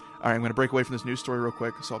 All right, I'm going to break away from this news story real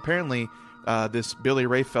quick. So apparently, this Billy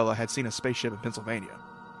Ray fella had seen a spaceship in Pennsylvania.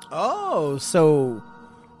 Oh, so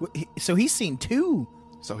he's seen two.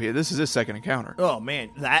 So this is his second encounter. Oh,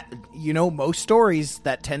 man. That, most stories,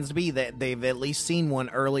 that tends to be that they've at least seen one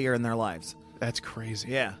earlier in their lives. That's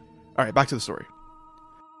crazy. Yeah. All right, back to the story.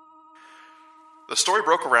 The story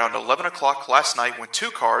broke around 11 o'clock last night when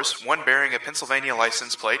two cars, one bearing a Pennsylvania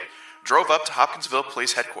license plate, drove up to Hopkinsville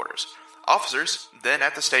Police Headquarters. Officers, then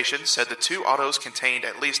at the station, said the two autos contained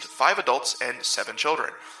at least 5 adults and 7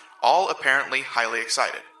 children, all apparently highly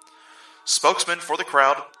excited. Spokesman for the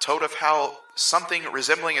crowd told of how something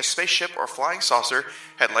resembling a spaceship or flying saucer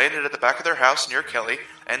had landed at the back of their house near Kelly,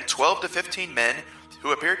 and 12 to 15 men,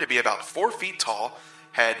 who appeared to be about 4 feet tall,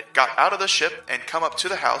 had got out of the ship and come up to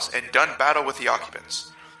the house and done battle with the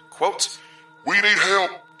occupants. Quote, "We need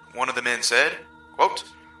help," one of the men said. Quote,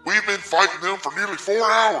 "We've been fighting them for nearly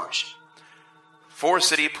 4 hours. Forest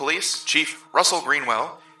City Police Chief Russell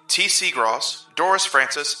Greenwell, T.C. Gross, Doris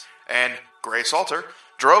Francis, and Gray Salter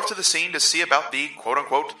drove to the scene to see about the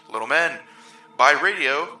quote-unquote little men. By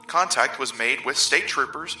radio, contact was made with State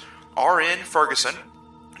Troopers R.N. Ferguson,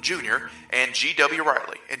 Jr., and G.W.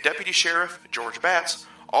 Riley, and Deputy Sheriff George Batts,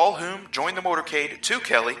 all whom joined the motorcade to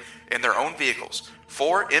Kelly in their own vehicles.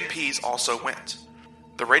 4 MPs also went.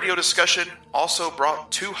 The radio discussion also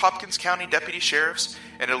brought 2 Hopkins County deputy sheriffs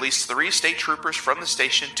and at least 3 state troopers from the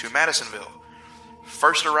station to Madisonville.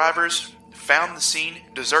 First arrivers found the scene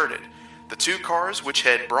deserted. The 2 cars which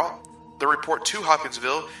had brought the report to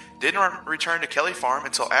Hopkinsville did not return to Kelly Farm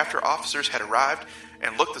until after officers had arrived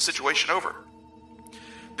and looked the situation over.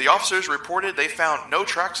 The officers reported they found no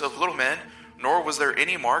tracks of little men, nor was there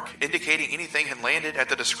any mark indicating anything had landed at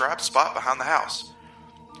the described spot behind the house.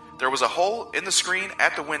 There was a hole in the screen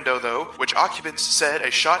at the window, though, which occupants said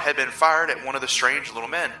a shot had been fired at one of the strange little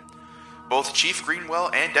men. Both Chief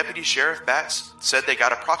Greenwell and Deputy Sheriff Batts said they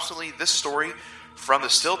got approximately this story from the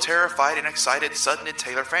still terrified and excited Sutton and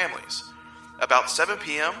Taylor families. About 7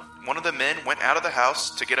 p.m., one of the men went out of the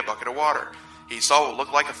house to get a bucket of water. He saw what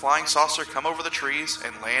looked like a flying saucer come over the trees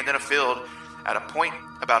and land in a field at a point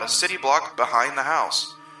about a city block behind the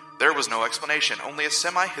house. There was no explanation, only a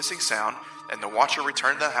semi-hissing sound, and the watcher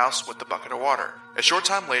returned to the house with the bucket of water. A short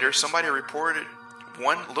time later, somebody reported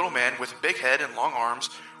one little man with big head and long arms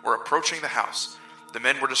were approaching the house. The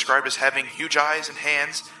men were described as having huge eyes and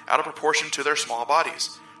hands out of proportion to their small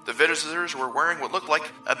bodies. The visitors were wearing what looked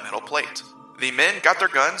like a metal plate. The men got their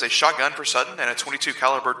guns, a shotgun for Sutton and a .22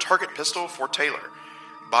 caliber target pistol for Taylor.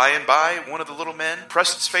 By and by, one of the little men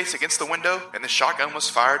pressed its face against the window, and the shotgun was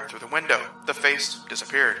fired through the window. The face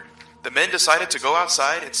disappeared. The men decided to go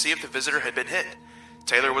outside and see if the visitor had been hit.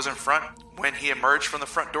 Taylor was in front. When he emerged from the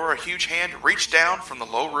front door, a huge hand reached down from the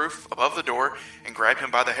low roof above the door and grabbed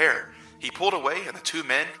him by the hair. He pulled away, and the 2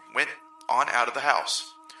 men went on out of the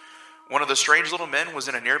house. One of the strange little men was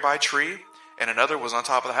in a nearby tree, and another was on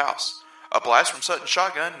top of the house. A blast from Sutton's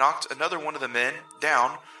shotgun knocked another one of the men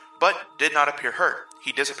down, but did not appear hurt.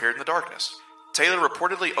 He disappeared in the darkness. Taylor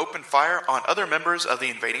reportedly opened fire on other members of the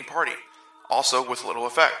invading party, also with little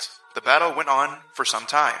effect. The battle went on for some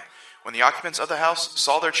time. When the occupants of the house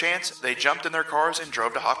saw their chance, they jumped in their cars and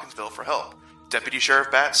drove to Hopkinsville for help. Deputy Sheriff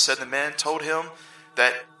Batts said the men told him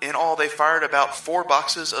that in all they fired about 4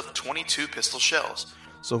 boxes of .22 pistol shells.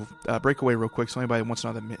 So breakaway real quick, so anybody wants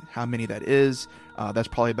to know how many that is, that's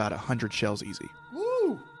probably about 100 shells easy.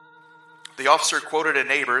 Woo! The officer quoted a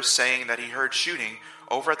neighbor saying that he heard shooting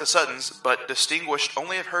over at the Suttons, but distinguished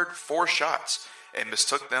only had heard 4 shots and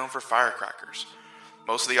mistook them for firecrackers.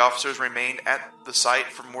 Most of the officers remained at the site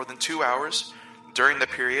for more than 2 hours. During the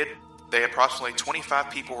period, approximately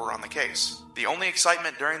 25 people were on the case. The only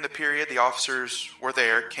excitement during the period the officers were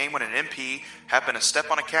there came when an MP happened to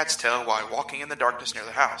step on a cat's tail while walking in the darkness near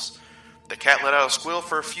the house. The cat let out a squeal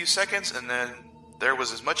for a few seconds, and then there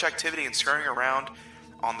was as much activity and scurrying around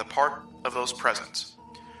on the part of those present.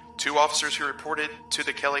 2 officers who reported to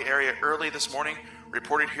the Kelly area early this morning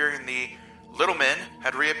reported hearing the little men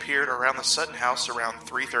had reappeared around the Sutton house around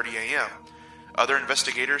 3:30 a.m. Other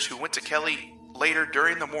investigators who went to Kelly later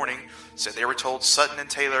during the morning said they were told Sutton and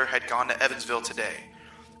Taylor had gone to Evansville today.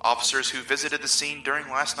 Officers who visited the scene during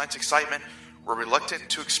last night's excitement were reluctant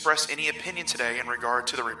to express any opinion today in regard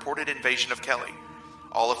to the reported invasion of Kelly.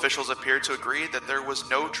 All officials appeared to agree that there was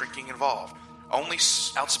no drinking involved. Only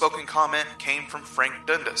outspoken comment came from Frank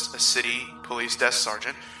Dundas, a city police desk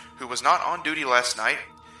sergeant, who was not on duty last night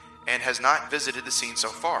and has not visited the scene so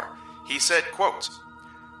far. He said, quote,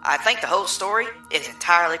 "I think the whole story is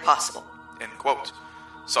entirely possible." end quote.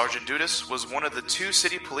 Sergeant Dudas was one of the 2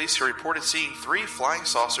 city police who reported seeing 3 flying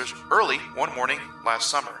saucers early one morning last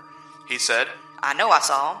summer. He said, I know I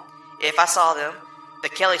saw them. If I saw them, the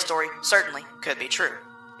Kelly story certainly could be true.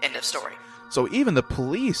 End of story. So even the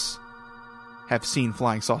police have seen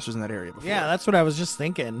flying saucers in that area before. Yeah, that's what I was just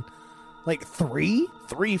thinking. Like 3?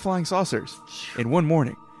 3 flying saucers in one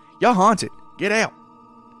morning. Y'all haunted. Get out.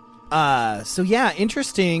 So yeah,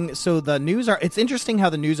 interesting. So it's interesting how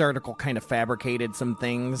the news article kind of fabricated some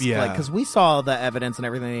things. Yeah. Like, because we saw the evidence and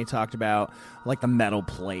everything he talked about, like the metal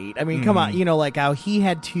plate. I mean, come on, like how he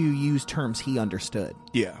had to use terms he understood.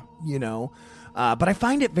 Yeah. But I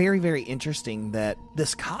find it very, very interesting that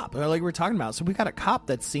this cop, like we're talking about, so we got a cop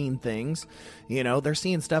that's seen things, they're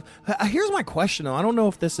seeing stuff. Here's my question, though. I don't know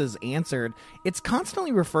if this is answered. It's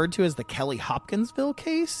constantly referred to as the Kelly Hopkinsville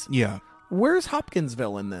case. Yeah. Where's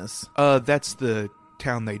Hopkinsville in this? That's the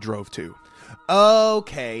town they drove to.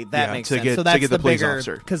 Okay, that makes sense. So that's the bigger,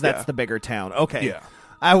 because that's the bigger town. Okay. Yeah.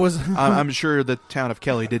 I'm sure the town of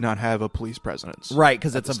Kelly did not have a police presence. Right,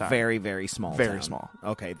 because it's a very, very small Very town. small.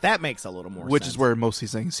 Okay, that makes a little more sense. Which is where most of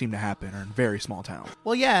these things seem to happen, are in very small towns.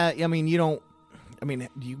 Well, yeah, I mean, you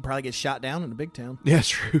can probably get shot down in a big town. Yeah, it's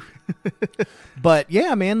true. But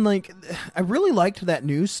yeah, man, like, I really liked that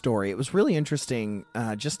news story. It was really interesting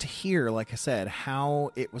just to hear, like I said,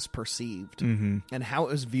 how it was perceived and how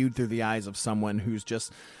it was viewed through the eyes of someone who's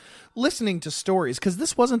just listening to stories, because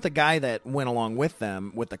this wasn't the guy that went along with them,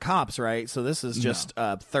 with the cops, right? So this is just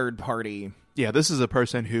a third party. Yeah, this is a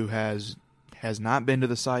person who has not been to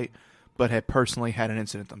the site, but had personally had an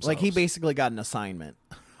incident themselves. Like, he basically got an assignment.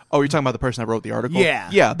 Oh, you're talking about the person that wrote the article? Yeah.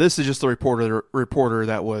 Yeah, this is just the reporter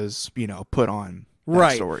that was, put on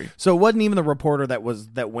that story. So it wasn't even the reporter that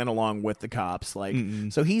went along with the cops. Like,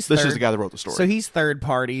 so he's this is the guy that wrote the story. So he's third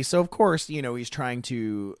party. So of course, he's trying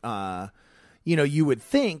to you would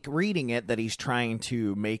think reading it that he's trying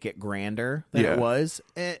to make it grander than it was.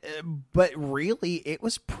 But really, it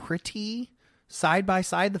was pretty side by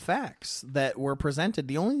side the facts that were presented.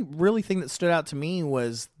 The only really thing that stood out to me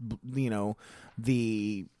was,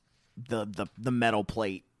 the metal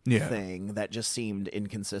plate thing that just seemed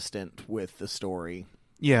inconsistent with the story.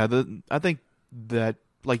 Yeah, I think that,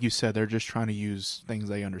 like you said, they're just trying to use things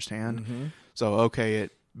they understand. So, okay,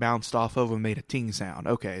 it bounced off of and made a ting sound.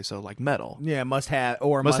 Okay, so like metal. Yeah, must have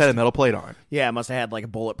a metal plate on. Yeah, it must have had like a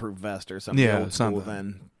bulletproof vest or something. Yeah, old school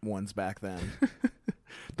than ones back then.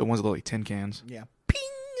 The ones with like tin cans. Yeah. Ping!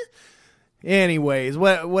 Anyways,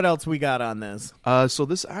 what else we got on this? So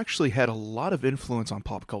this actually had a lot of influence on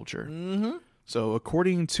pop culture. So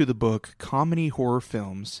according to the book Comedy Horror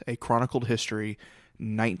Films, A Chronicled History,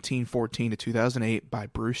 1914 to 2008 by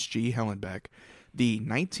Bruce G. Hellenbeck, the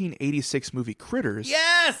 1986 movie Critters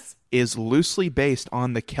is loosely based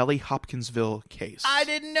on the Kelly Hopkinsville case. I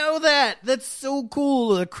didn't know that. That's so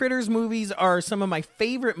cool. The Critters movies are some of my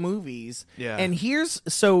favorite movies. Yeah. And here's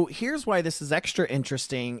why this is extra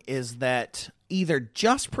interesting is that either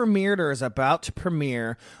just premiered or is about to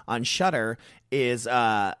premiere on Shudder is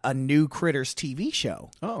a new Critters TV show.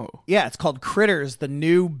 Oh. Yeah, it's called Critters, The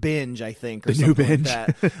New Binge, I think. Or The New Binge.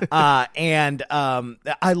 Like that. And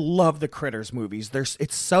I love the Critters movies.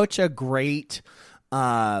 It's such a great...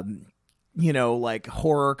 like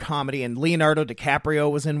horror comedy, and Leonardo DiCaprio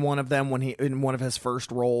was in one of them in one of his first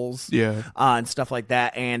roles, and stuff like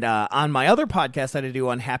that. And on my other podcast that I do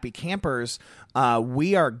on Happy Campers,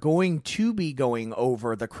 we are going to be going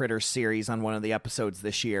over the Critters series on one of the episodes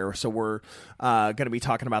this year. So we're going to be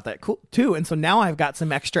talking about that too. And so now I've got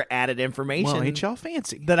some extra added information. Well, ain't y'all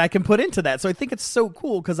fancy? That I can put into that. So I think it's so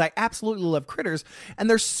cool because I absolutely love Critters, and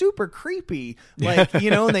they're super creepy. Like,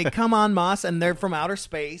 and they come en masse and they're from outer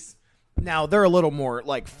space. Now, they're a little more,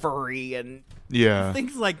 like, furry and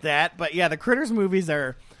things like that. But, yeah, the Critters movies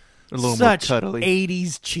are a little such more cuddly.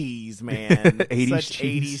 80s cheese, man.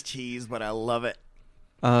 80s cheese, but I love it.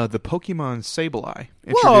 The Pokemon Sableye,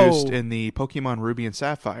 introduced in the Pokemon Ruby and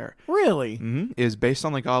Sapphire. Really? Is based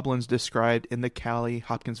on the goblins described in the Kelly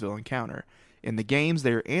Hopkinsville encounter. In the games,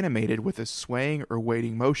 they are animated with a swaying or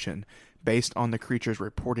waiting motion based on the creature's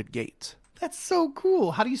reported gait. That's so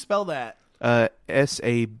cool. How do you spell that?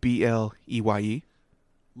 Sableye.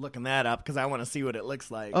 Looking that up because I want to see what it looks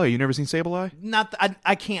like. Oh, you never seen Sableye?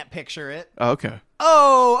 I can't picture it. Oh, okay.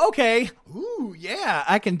 Oh, okay. Ooh, yeah.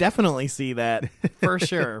 I can definitely see that. For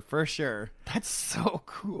sure. For sure. That's so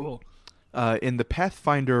cool. In the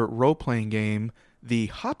Pathfinder role-playing game, the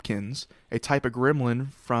Hopkins, a type of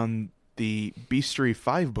gremlin from the Bestiary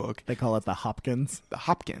 5 book. They call it the Hopkins. The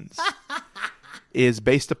Hopkins. Is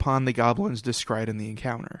based upon the goblins described in the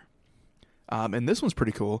encounter. And this one's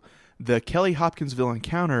pretty cool. The Kelly Hopkinsville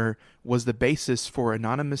encounter was the basis for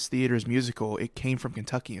Anonymous Theater's musical. It came from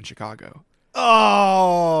Kentucky and Chicago.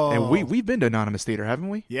 Oh! And we've been to Anonymous Theater, haven't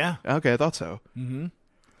we? Yeah. Okay, I thought so. Mm-hmm.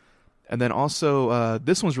 And then also,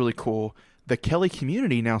 this one's really cool. The Kelly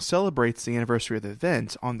community now celebrates the anniversary of the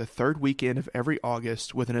event on the third weekend of every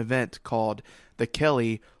August with an event called the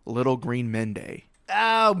Kelly Little Green Men Day.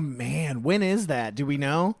 Oh, man. When is that? Do we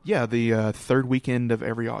know? Yeah, the third weekend of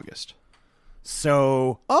every August.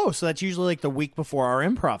 So that's usually like the week before our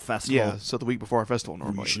improv festival. Yeah, so the week before our festival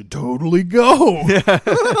normally. We should totally go.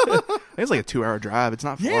 It's like a 2-hour drive. It's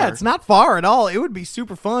not far. Yeah, it's not far at all. It would be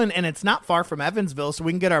super fun, and it's not far from Evansville, so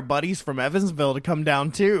we can get our buddies from Evansville to come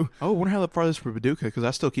down too. Oh, I wonder how far this is from Paducah, because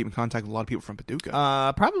I still keep in contact with a lot of people from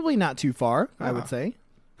Paducah. Probably not too far, I would say.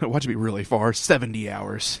 Watch it be really far. 70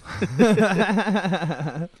 hours.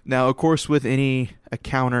 Now, of course, with any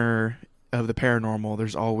encounter of the paranormal,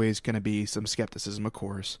 there's always going to be some skepticism, of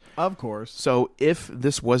course. Of course. So if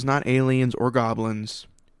this was not aliens or goblins,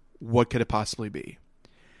 what could it possibly be?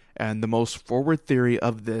 And the most forward theory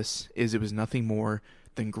of this is it was nothing more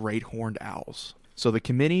than great horned owls. So the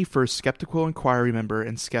Committee for Skeptical Inquiry member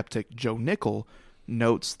and skeptic Joe Nickel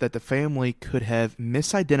notes that the family could have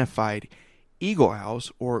misidentified eagle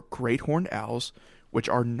owls or great horned owls, which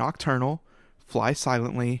are nocturnal, fly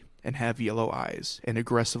silently, and have yellow eyes, and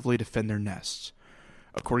aggressively defend their nests.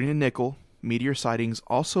 According to Nickel, meteor sightings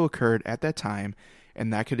also occurred at that time,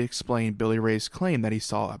 and that could explain Billy Ray's claim that he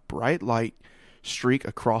saw a bright light streak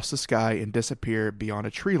across the sky and disappear beyond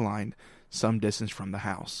a tree line some distance from the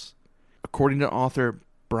house. According to author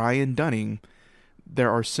Brian Dunning,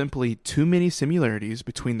 there are simply too many similarities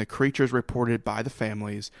between the creatures reported by the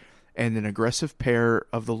families and an aggressive pair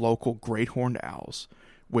of the local great horned owls,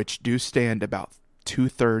 which do stand about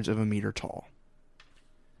 2/3 of a meter tall.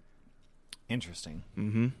 Interesting.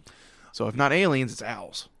 Mm-hmm. So if not aliens, it's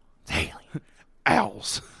owls. It's alien.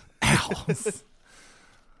 Owls. Owls.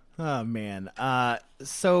 Oh, man.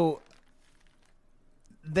 So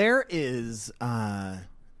there is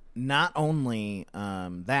not only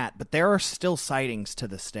that, but there are still sightings to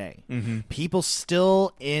this day. Mm-hmm. People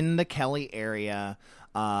still in the Kelly area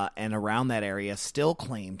and around that area still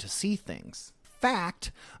claim to see things.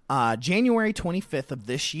 Fact, January 25th of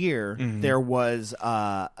this year, there was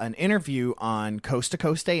an interview on Coast to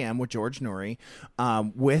Coast AM with George Noory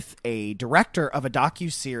with a director of a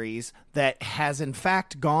docuseries that has in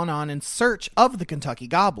fact gone on in search of the Kentucky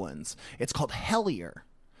Goblins. It's called Hellier.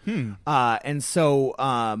 And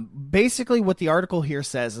so basically what the article here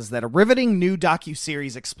says is that a riveting new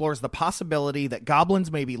docuseries explores the possibility that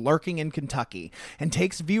goblins may be lurking in Kentucky and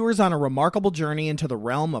takes viewers on a remarkable journey into the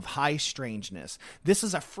realm of high strangeness. This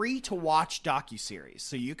is a free-to-watch docuseries,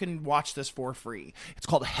 so you can watch this for free. It's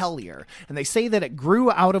called Hellier, and they say that it grew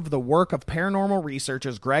out of the work of paranormal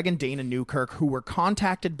researchers Greg and Dana Newkirk, who were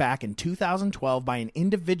contacted back in 2012 by an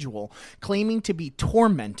individual claiming to be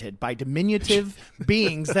tormented by diminutive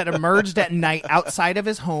beings that emerged at night outside of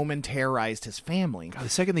his home and terrorized his family. God, the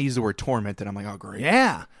second they use the word tormented, I'm like, oh, great.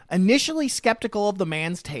 Yeah. Initially skeptical of the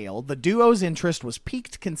man's tale, the duo's interest was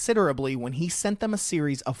piqued considerably when he sent them a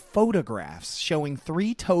series of photographs showing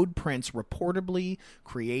 3 toed prints reportedly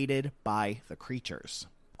created by the creatures.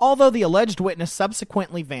 Although the alleged witness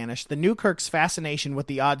subsequently vanished, the Newkirks' fascination with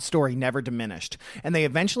the odd story never diminished, and they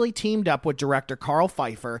eventually teamed up with director Carl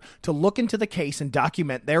Pfeiffer to look into the case and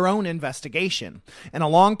document their own investigation. And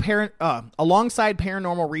alongside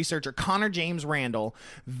paranormal researcher Connor James Randall,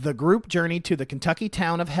 the group journeyed to the Kentucky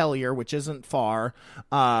town of Hellier, which isn't far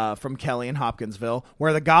from Kelly and Hopkinsville,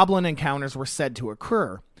 where the goblin encounters were said to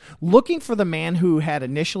occur. Looking for the man who had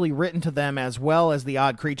initially written to them, as well as the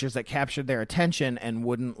odd creatures that captured their attention and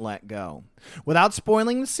wouldn't let go. Without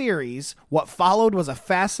spoiling the series, what followed was a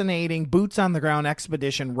fascinating boots-on-the-ground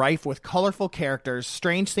expedition rife with colorful characters,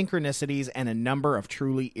 strange synchronicities, and a number of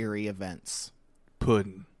truly eerie events.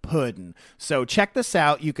 Puddin'. So check this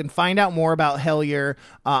out. You can find out more about Hellier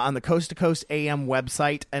on the Coast to Coast AM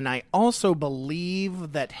website, and I also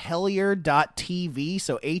believe that Hellier.tv,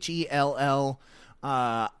 so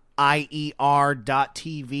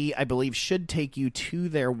HELLIER.TV, I believe, should take you to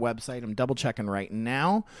their website. I'm double checking right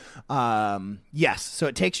now. Yes, so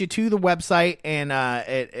it takes you to the website, and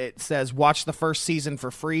it says watch the first season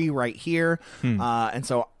for free right here. And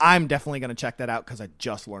so I'm definitely going to check that out because I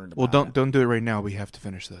just learned about it. Well, don't do it right now. We have to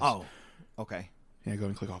finish this. Oh, okay. Yeah, go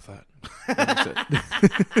and click off that.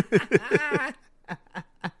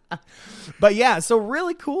 But yeah, so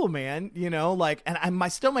really cool, man. You know, like, and my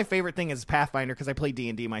favorite thing is Pathfinder because I play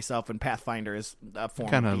D&D myself, and Pathfinder is a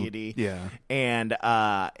form of D&D. Yeah, and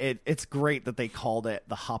it's great that they called it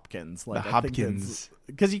the Hopkins. Like, the Hopkins.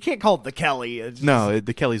 because you can't call it the Kelly. Just, no,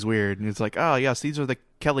 the Kelly's weird, and it's like, oh yes, these are the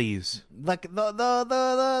Kellys. Like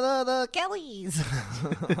the Kellys.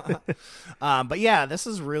 But yeah, this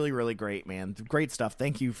is really, really great, man. Great stuff.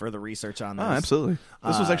 Thank you for the research on this. Oh, absolutely.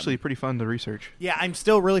 This was actually pretty fun to research. Yeah, I'm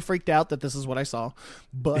still really freaked out that this is what I saw.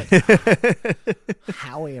 But,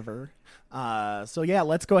 however, so yeah,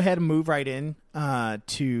 let's go ahead and move right in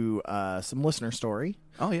to some listener story.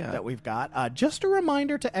 Oh, yeah. That we've got. Just a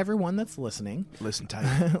reminder to everyone that's listening. Listen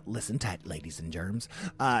tight. Listen tight, ladies and germs.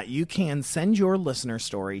 You can send your listener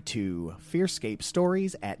story to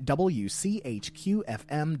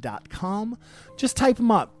fearscapestories@wchqfm.com. Just type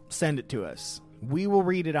them up. Send it to us. We will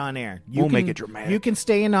read it on air. We'll make it dramatic. You can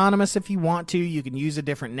stay anonymous if you want to. You can use a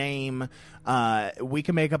different name. We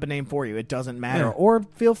can make up a name for you. It doesn't matter. Yeah. Or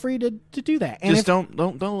feel free to do that. And just don't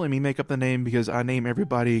let me make up the name, because I name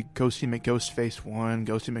everybody Ghosty McGhostface 1,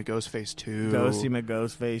 Ghosty McGhostface 2, Ghosty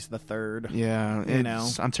McGhostface the 3rd. Yeah,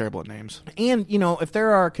 I'm terrible at names. And if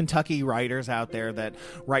there are Kentucky writers out there that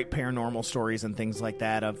write paranormal stories and things like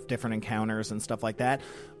that of different encounters and stuff like that,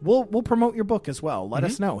 we'll promote your book as well. Let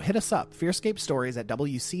us know. Hit us up.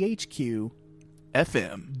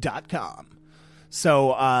 fearscapestories@wchqfm.com.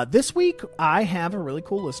 So this week, I have a really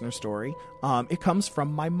cool listener story. It comes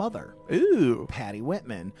from my mother, Patty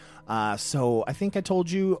Whitman. So I think I told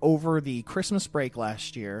you over the Christmas break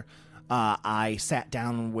last year, I sat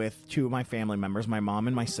down with two of my family members, my mom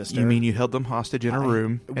and my sister. You mean you held them hostage in a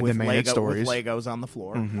room and then made stories? With Legos on the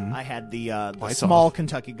floor. Mm-hmm. I had the small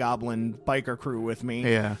Kentucky Goblin biker crew with me.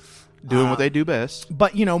 Yeah. Doing what they do best.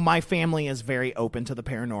 But, my family is very open to the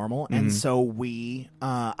paranormal. Mm-hmm. And so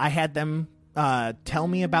I had them tell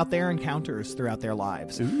me about their encounters throughout their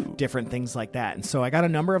lives. Ooh. Different things like that. And so I got a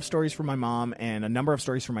number of stories from my mom and a number of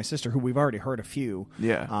stories from my sister, who we've already heard a few.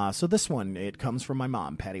 Yeah. So this one, it comes from my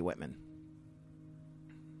mom, Patty Whitman.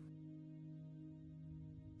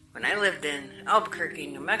 When I lived in Albuquerque,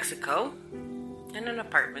 New Mexico, in an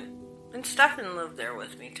apartment, and Stephen lived there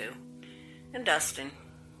with me too, and Dustin.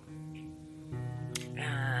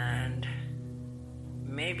 And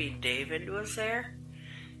maybe David was there.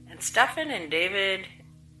 And Stephen and David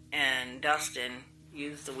and Dustin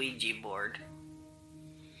used the Ouija board.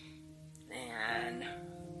 And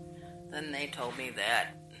then they told me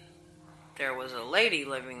that there was a lady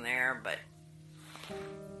living there, but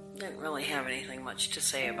didn't really have anything much to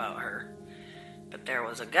say about her. But there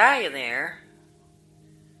was a guy there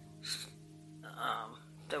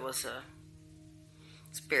that was a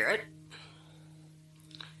spirit.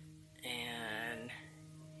 And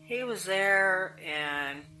he was there,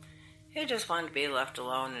 and he just wanted to be left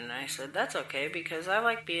alone. And I said, that's okay, because I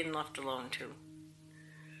like being left alone too.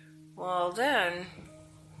 Well, then,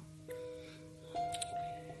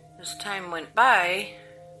 as time went by,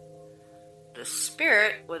 the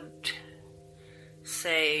spirit would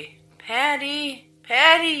say, Patty,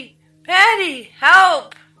 Patty, Patty,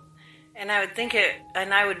 help! And I would think it,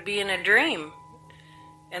 and I would be in a dream.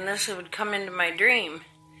 And this would come into my dream.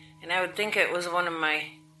 And I would think it was one of my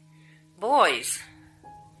boys.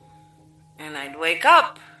 And I'd wake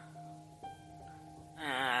up,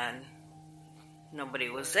 and nobody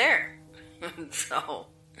was there. So,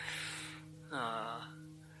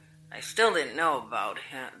 I still didn't know about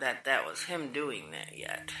him, that was him doing that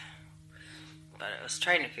yet. But I was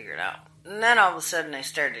trying to figure it out. And then all of a sudden I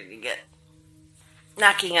started to get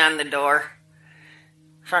knocking on the door,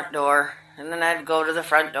 front door. And then I'd go to the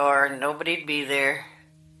front door and nobody'd be there.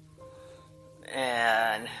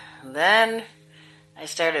 And then I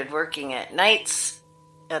started working at nights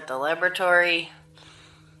at the laboratory.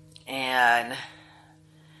 And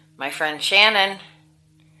my friend Shannon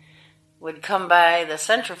would come by the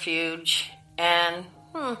centrifuge, and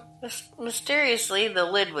mysteriously the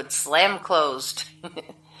lid would slam closed.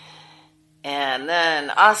 And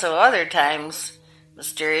then also other times,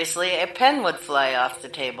 mysteriously, a pen would fly off the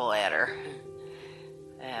table at her.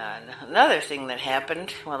 And another thing that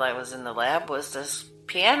happened while I was in the lab was this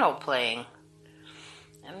piano playing.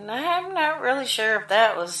 And I'm not really sure if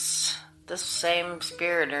that was the same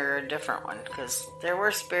spirit or a different one, because there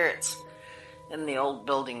were spirits in the old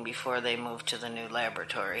building before they moved to the new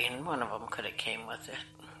laboratory, and one of them could have came with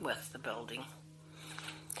the building.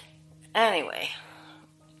 Anyway,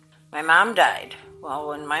 my mom died. Well,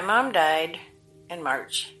 when my mom died in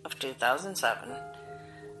March of 2007,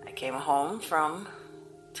 I came home from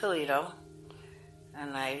Toledo,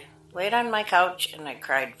 and I laid on my couch and I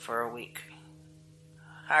cried for a week.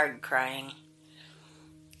 Hard crying.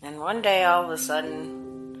 And one day, all of a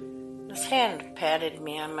sudden, this hand patted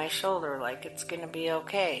me on my shoulder like it's going to be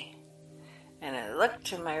okay. And I looked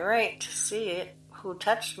to my right to see who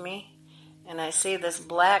touched me, and I see this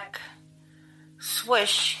black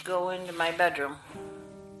swish go into my bedroom.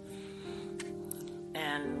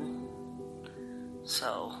 And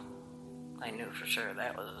so I knew for sure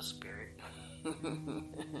that was a spirit.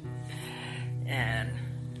 And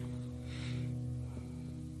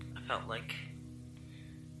I felt like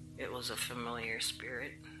it was a familiar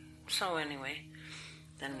spirit. So anyway,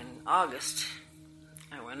 then in August,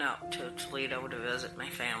 I went out to Toledo to visit my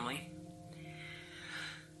family.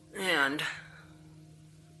 And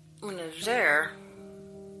when I was there,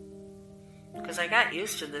 because I got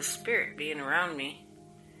used to this spirit being around me,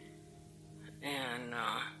 and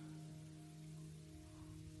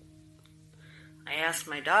I asked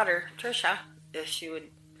my daughter, Trisha, if she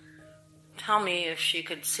would tell me if she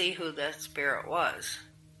could see who that spirit was.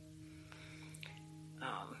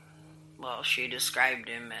 Well, she described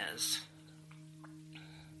him as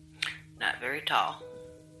not very tall.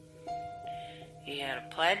 He had a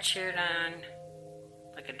plaid shirt on,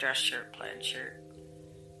 like a dress shirt, plaid shirt,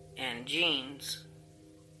 and jeans.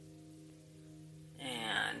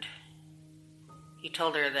 And he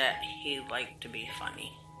told her that he liked to be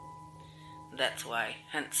funny. That's why,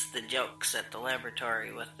 hence the jokes at the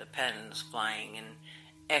laboratory with the pens flying and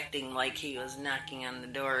acting like he was knocking on the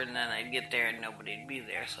door, and then I'd get there and nobody'd be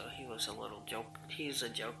there. So he was a little joke. He's a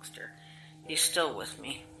jokester. He's still with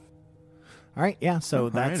me. All right, yeah. So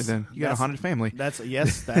that's right, then. You got a haunted family. That's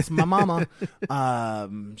my mama.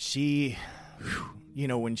 She,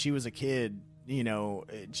 when she was a kid,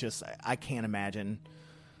 it just I can't imagine.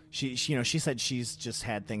 She said she's just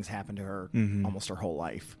had things happen to her almost her whole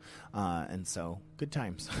life, and so good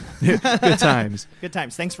times. Good times. Good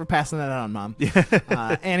times. Thanks for passing that on, Mom.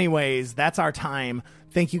 Anyways, that's our time.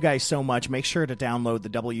 Thank you guys so much. Make sure to download the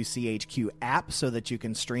WCHQ app so that you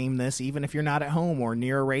can stream this, even if you're not at home or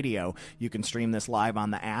near a radio. You can stream this live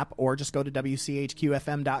on the app, or just go to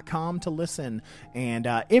WCHQFM.com to listen. And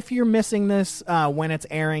if you're missing this when it's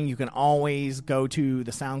airing, you can always go to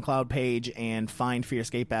the SoundCloud page and find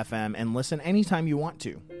Fearscape FM and listen anytime you want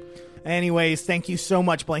to. Anyways, thank you so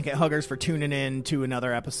much, Blanket Huggers, for tuning in to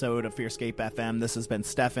another episode of Fearscape FM. This has been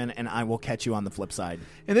Stefan, and I will catch you on the flip side.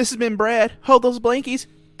 And this has been Brad. Hold those blankies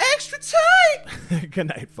extra tight. Good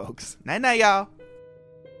night, folks. Night, y'all.